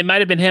 it might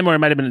have been him, or it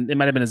might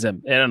have been a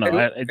Zim. I don't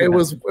know. It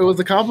was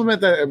the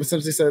compliment that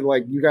essentially said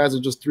like, you guys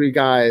are just three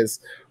guys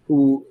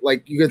who,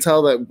 like, you can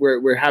tell that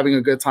we're having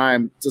a good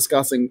time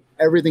discussing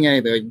everything,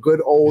 anything, like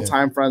good old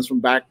time friends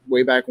from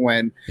way back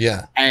when.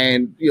 Yeah.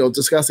 And,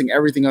 discussing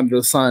everything under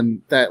the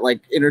sun that like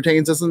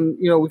entertains us and,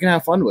 we can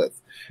have fun with.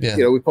 Yeah.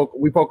 We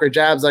poke our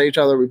jabs at each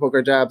other. We poke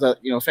our jabs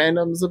at,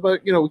 fandoms,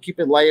 but, we keep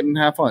it light and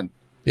have fun.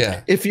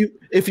 Yeah. If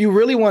you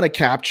really want to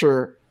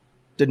capture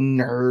the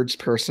nerd's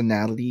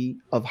personality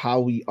of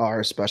how we are,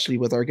 especially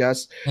with our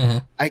guests,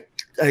 I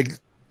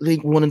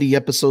think one of the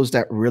episodes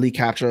that really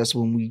captured us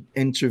when we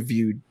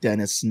interviewed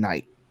Dennis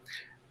Knight.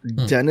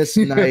 Dennis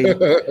Knight,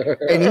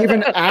 and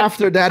even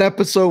after that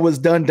episode was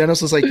done,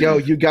 Dennis was like, "Yo,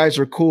 you guys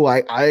are cool.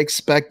 I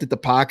expected the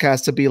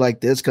podcast to be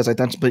like this because I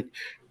thought, but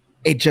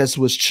it just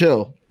was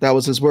chill." That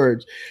was his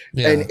words,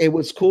 and it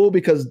was cool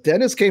because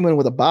Dennis came in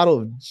with a bottle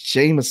of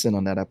Jameson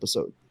on that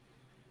episode.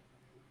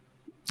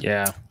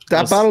 Yeah,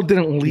 that bottle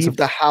didn't leave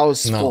the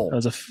house full. It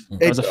was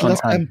a fun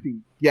time. Empty.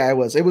 Yeah, it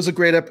was. It was a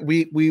great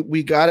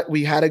we got it.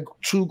 We had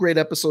two great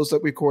episodes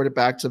that we recorded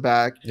back to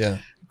back. Yeah,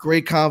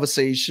 great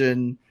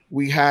conversation.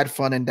 We had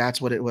fun, and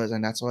that's what it was,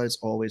 and that's what it's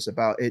always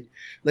about. It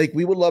like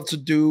we would love to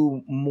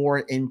do more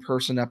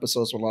in-person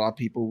episodes with a lot of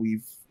people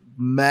we've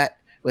met.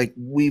 Like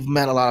we've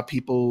met a lot of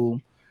people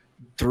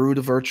through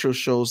the virtual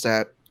shows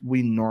that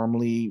we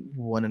normally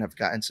wouldn't have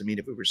gotten to meet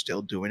if we were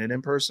still doing it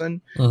in person.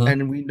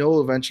 And we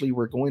know eventually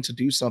we're going to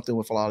do something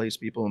with a lot of these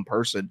people in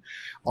person.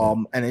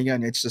 And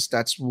again, it's just,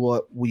 that's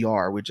what we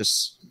are. We're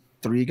just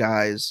three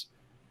guys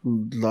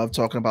who love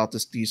talking about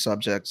these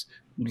subjects,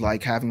 who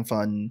like having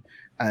fun.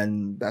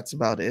 And that's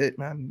about it,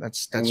 man.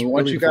 That's we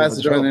want you guys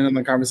to join in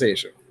the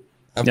conversation.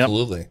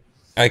 Absolutely. Yep.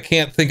 I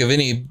can't think of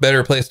any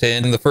better place to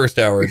end the first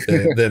hour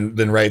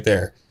than right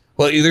there.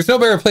 Well, there's no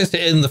better place to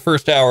end the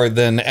first hour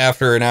than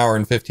after an hour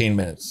and 15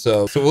 minutes.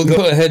 So we'll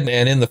go ahead and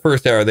end the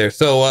first hour there.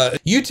 So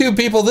YouTube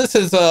people, this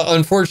is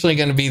unfortunately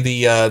going to be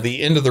the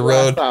end of the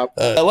road.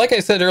 Like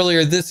I said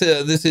earlier, this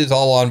is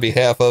all on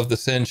behalf of the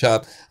SYN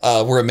Shop.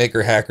 We're a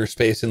maker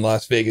hackerspace in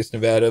Las Vegas,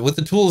 Nevada, with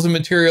the tools and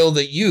material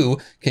that you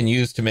can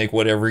use to make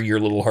whatever your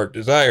little heart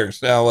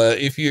desires. Now,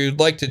 if you'd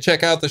like to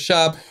check out the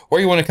shop,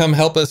 or you want to come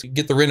help us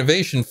get the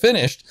renovation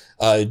finished,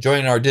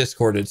 join our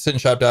Discord at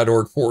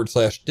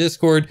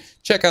synshop.org/Discord.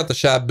 Check out the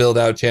shop build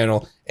out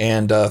channel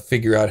and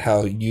figure out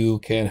how you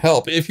can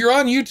help. If you're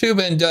on YouTube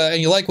and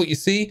you like what you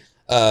see,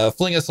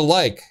 fling us a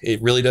like.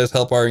 It really does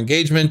help our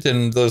engagement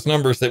and those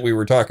numbers that we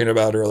were talking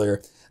about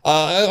earlier.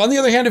 On the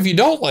other hand, if you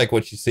don't like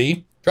what you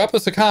see, drop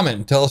us a comment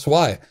and tell us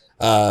why.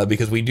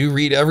 Because we do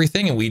read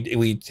everything and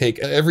we take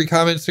every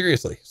comment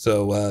seriously.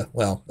 So,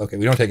 well, okay,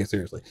 we don't take it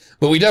seriously,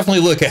 but we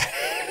definitely look at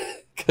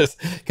it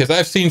because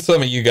I've seen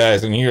some of you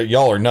guys and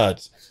y'all are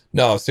nuts.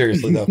 No,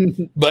 seriously though.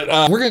 But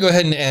we're gonna go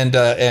ahead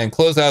and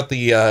close out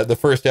the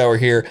first hour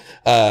here.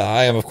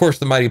 I am of course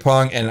the Mighty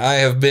Pong, and I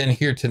have been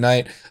here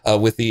tonight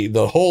with the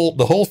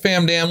whole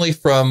fam family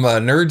from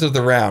Nerds of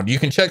the Round. You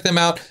can check them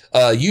out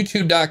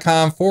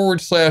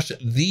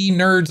youtube.com/the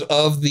Nerds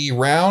of the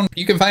Round.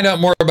 You can find out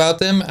more about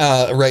them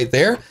right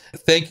there.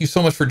 Thank you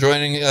so much for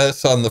joining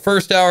us on the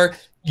first hour.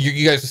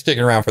 You guys are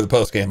sticking around for the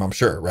post game, I'm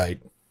sure, right?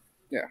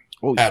 Yeah.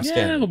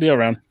 Yeah, we'll be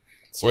around.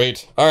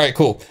 Sweet. All right,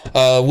 cool.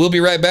 We'll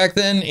be right back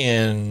then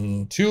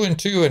in 2 and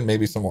 2 and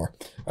maybe some more.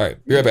 All right,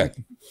 be right back.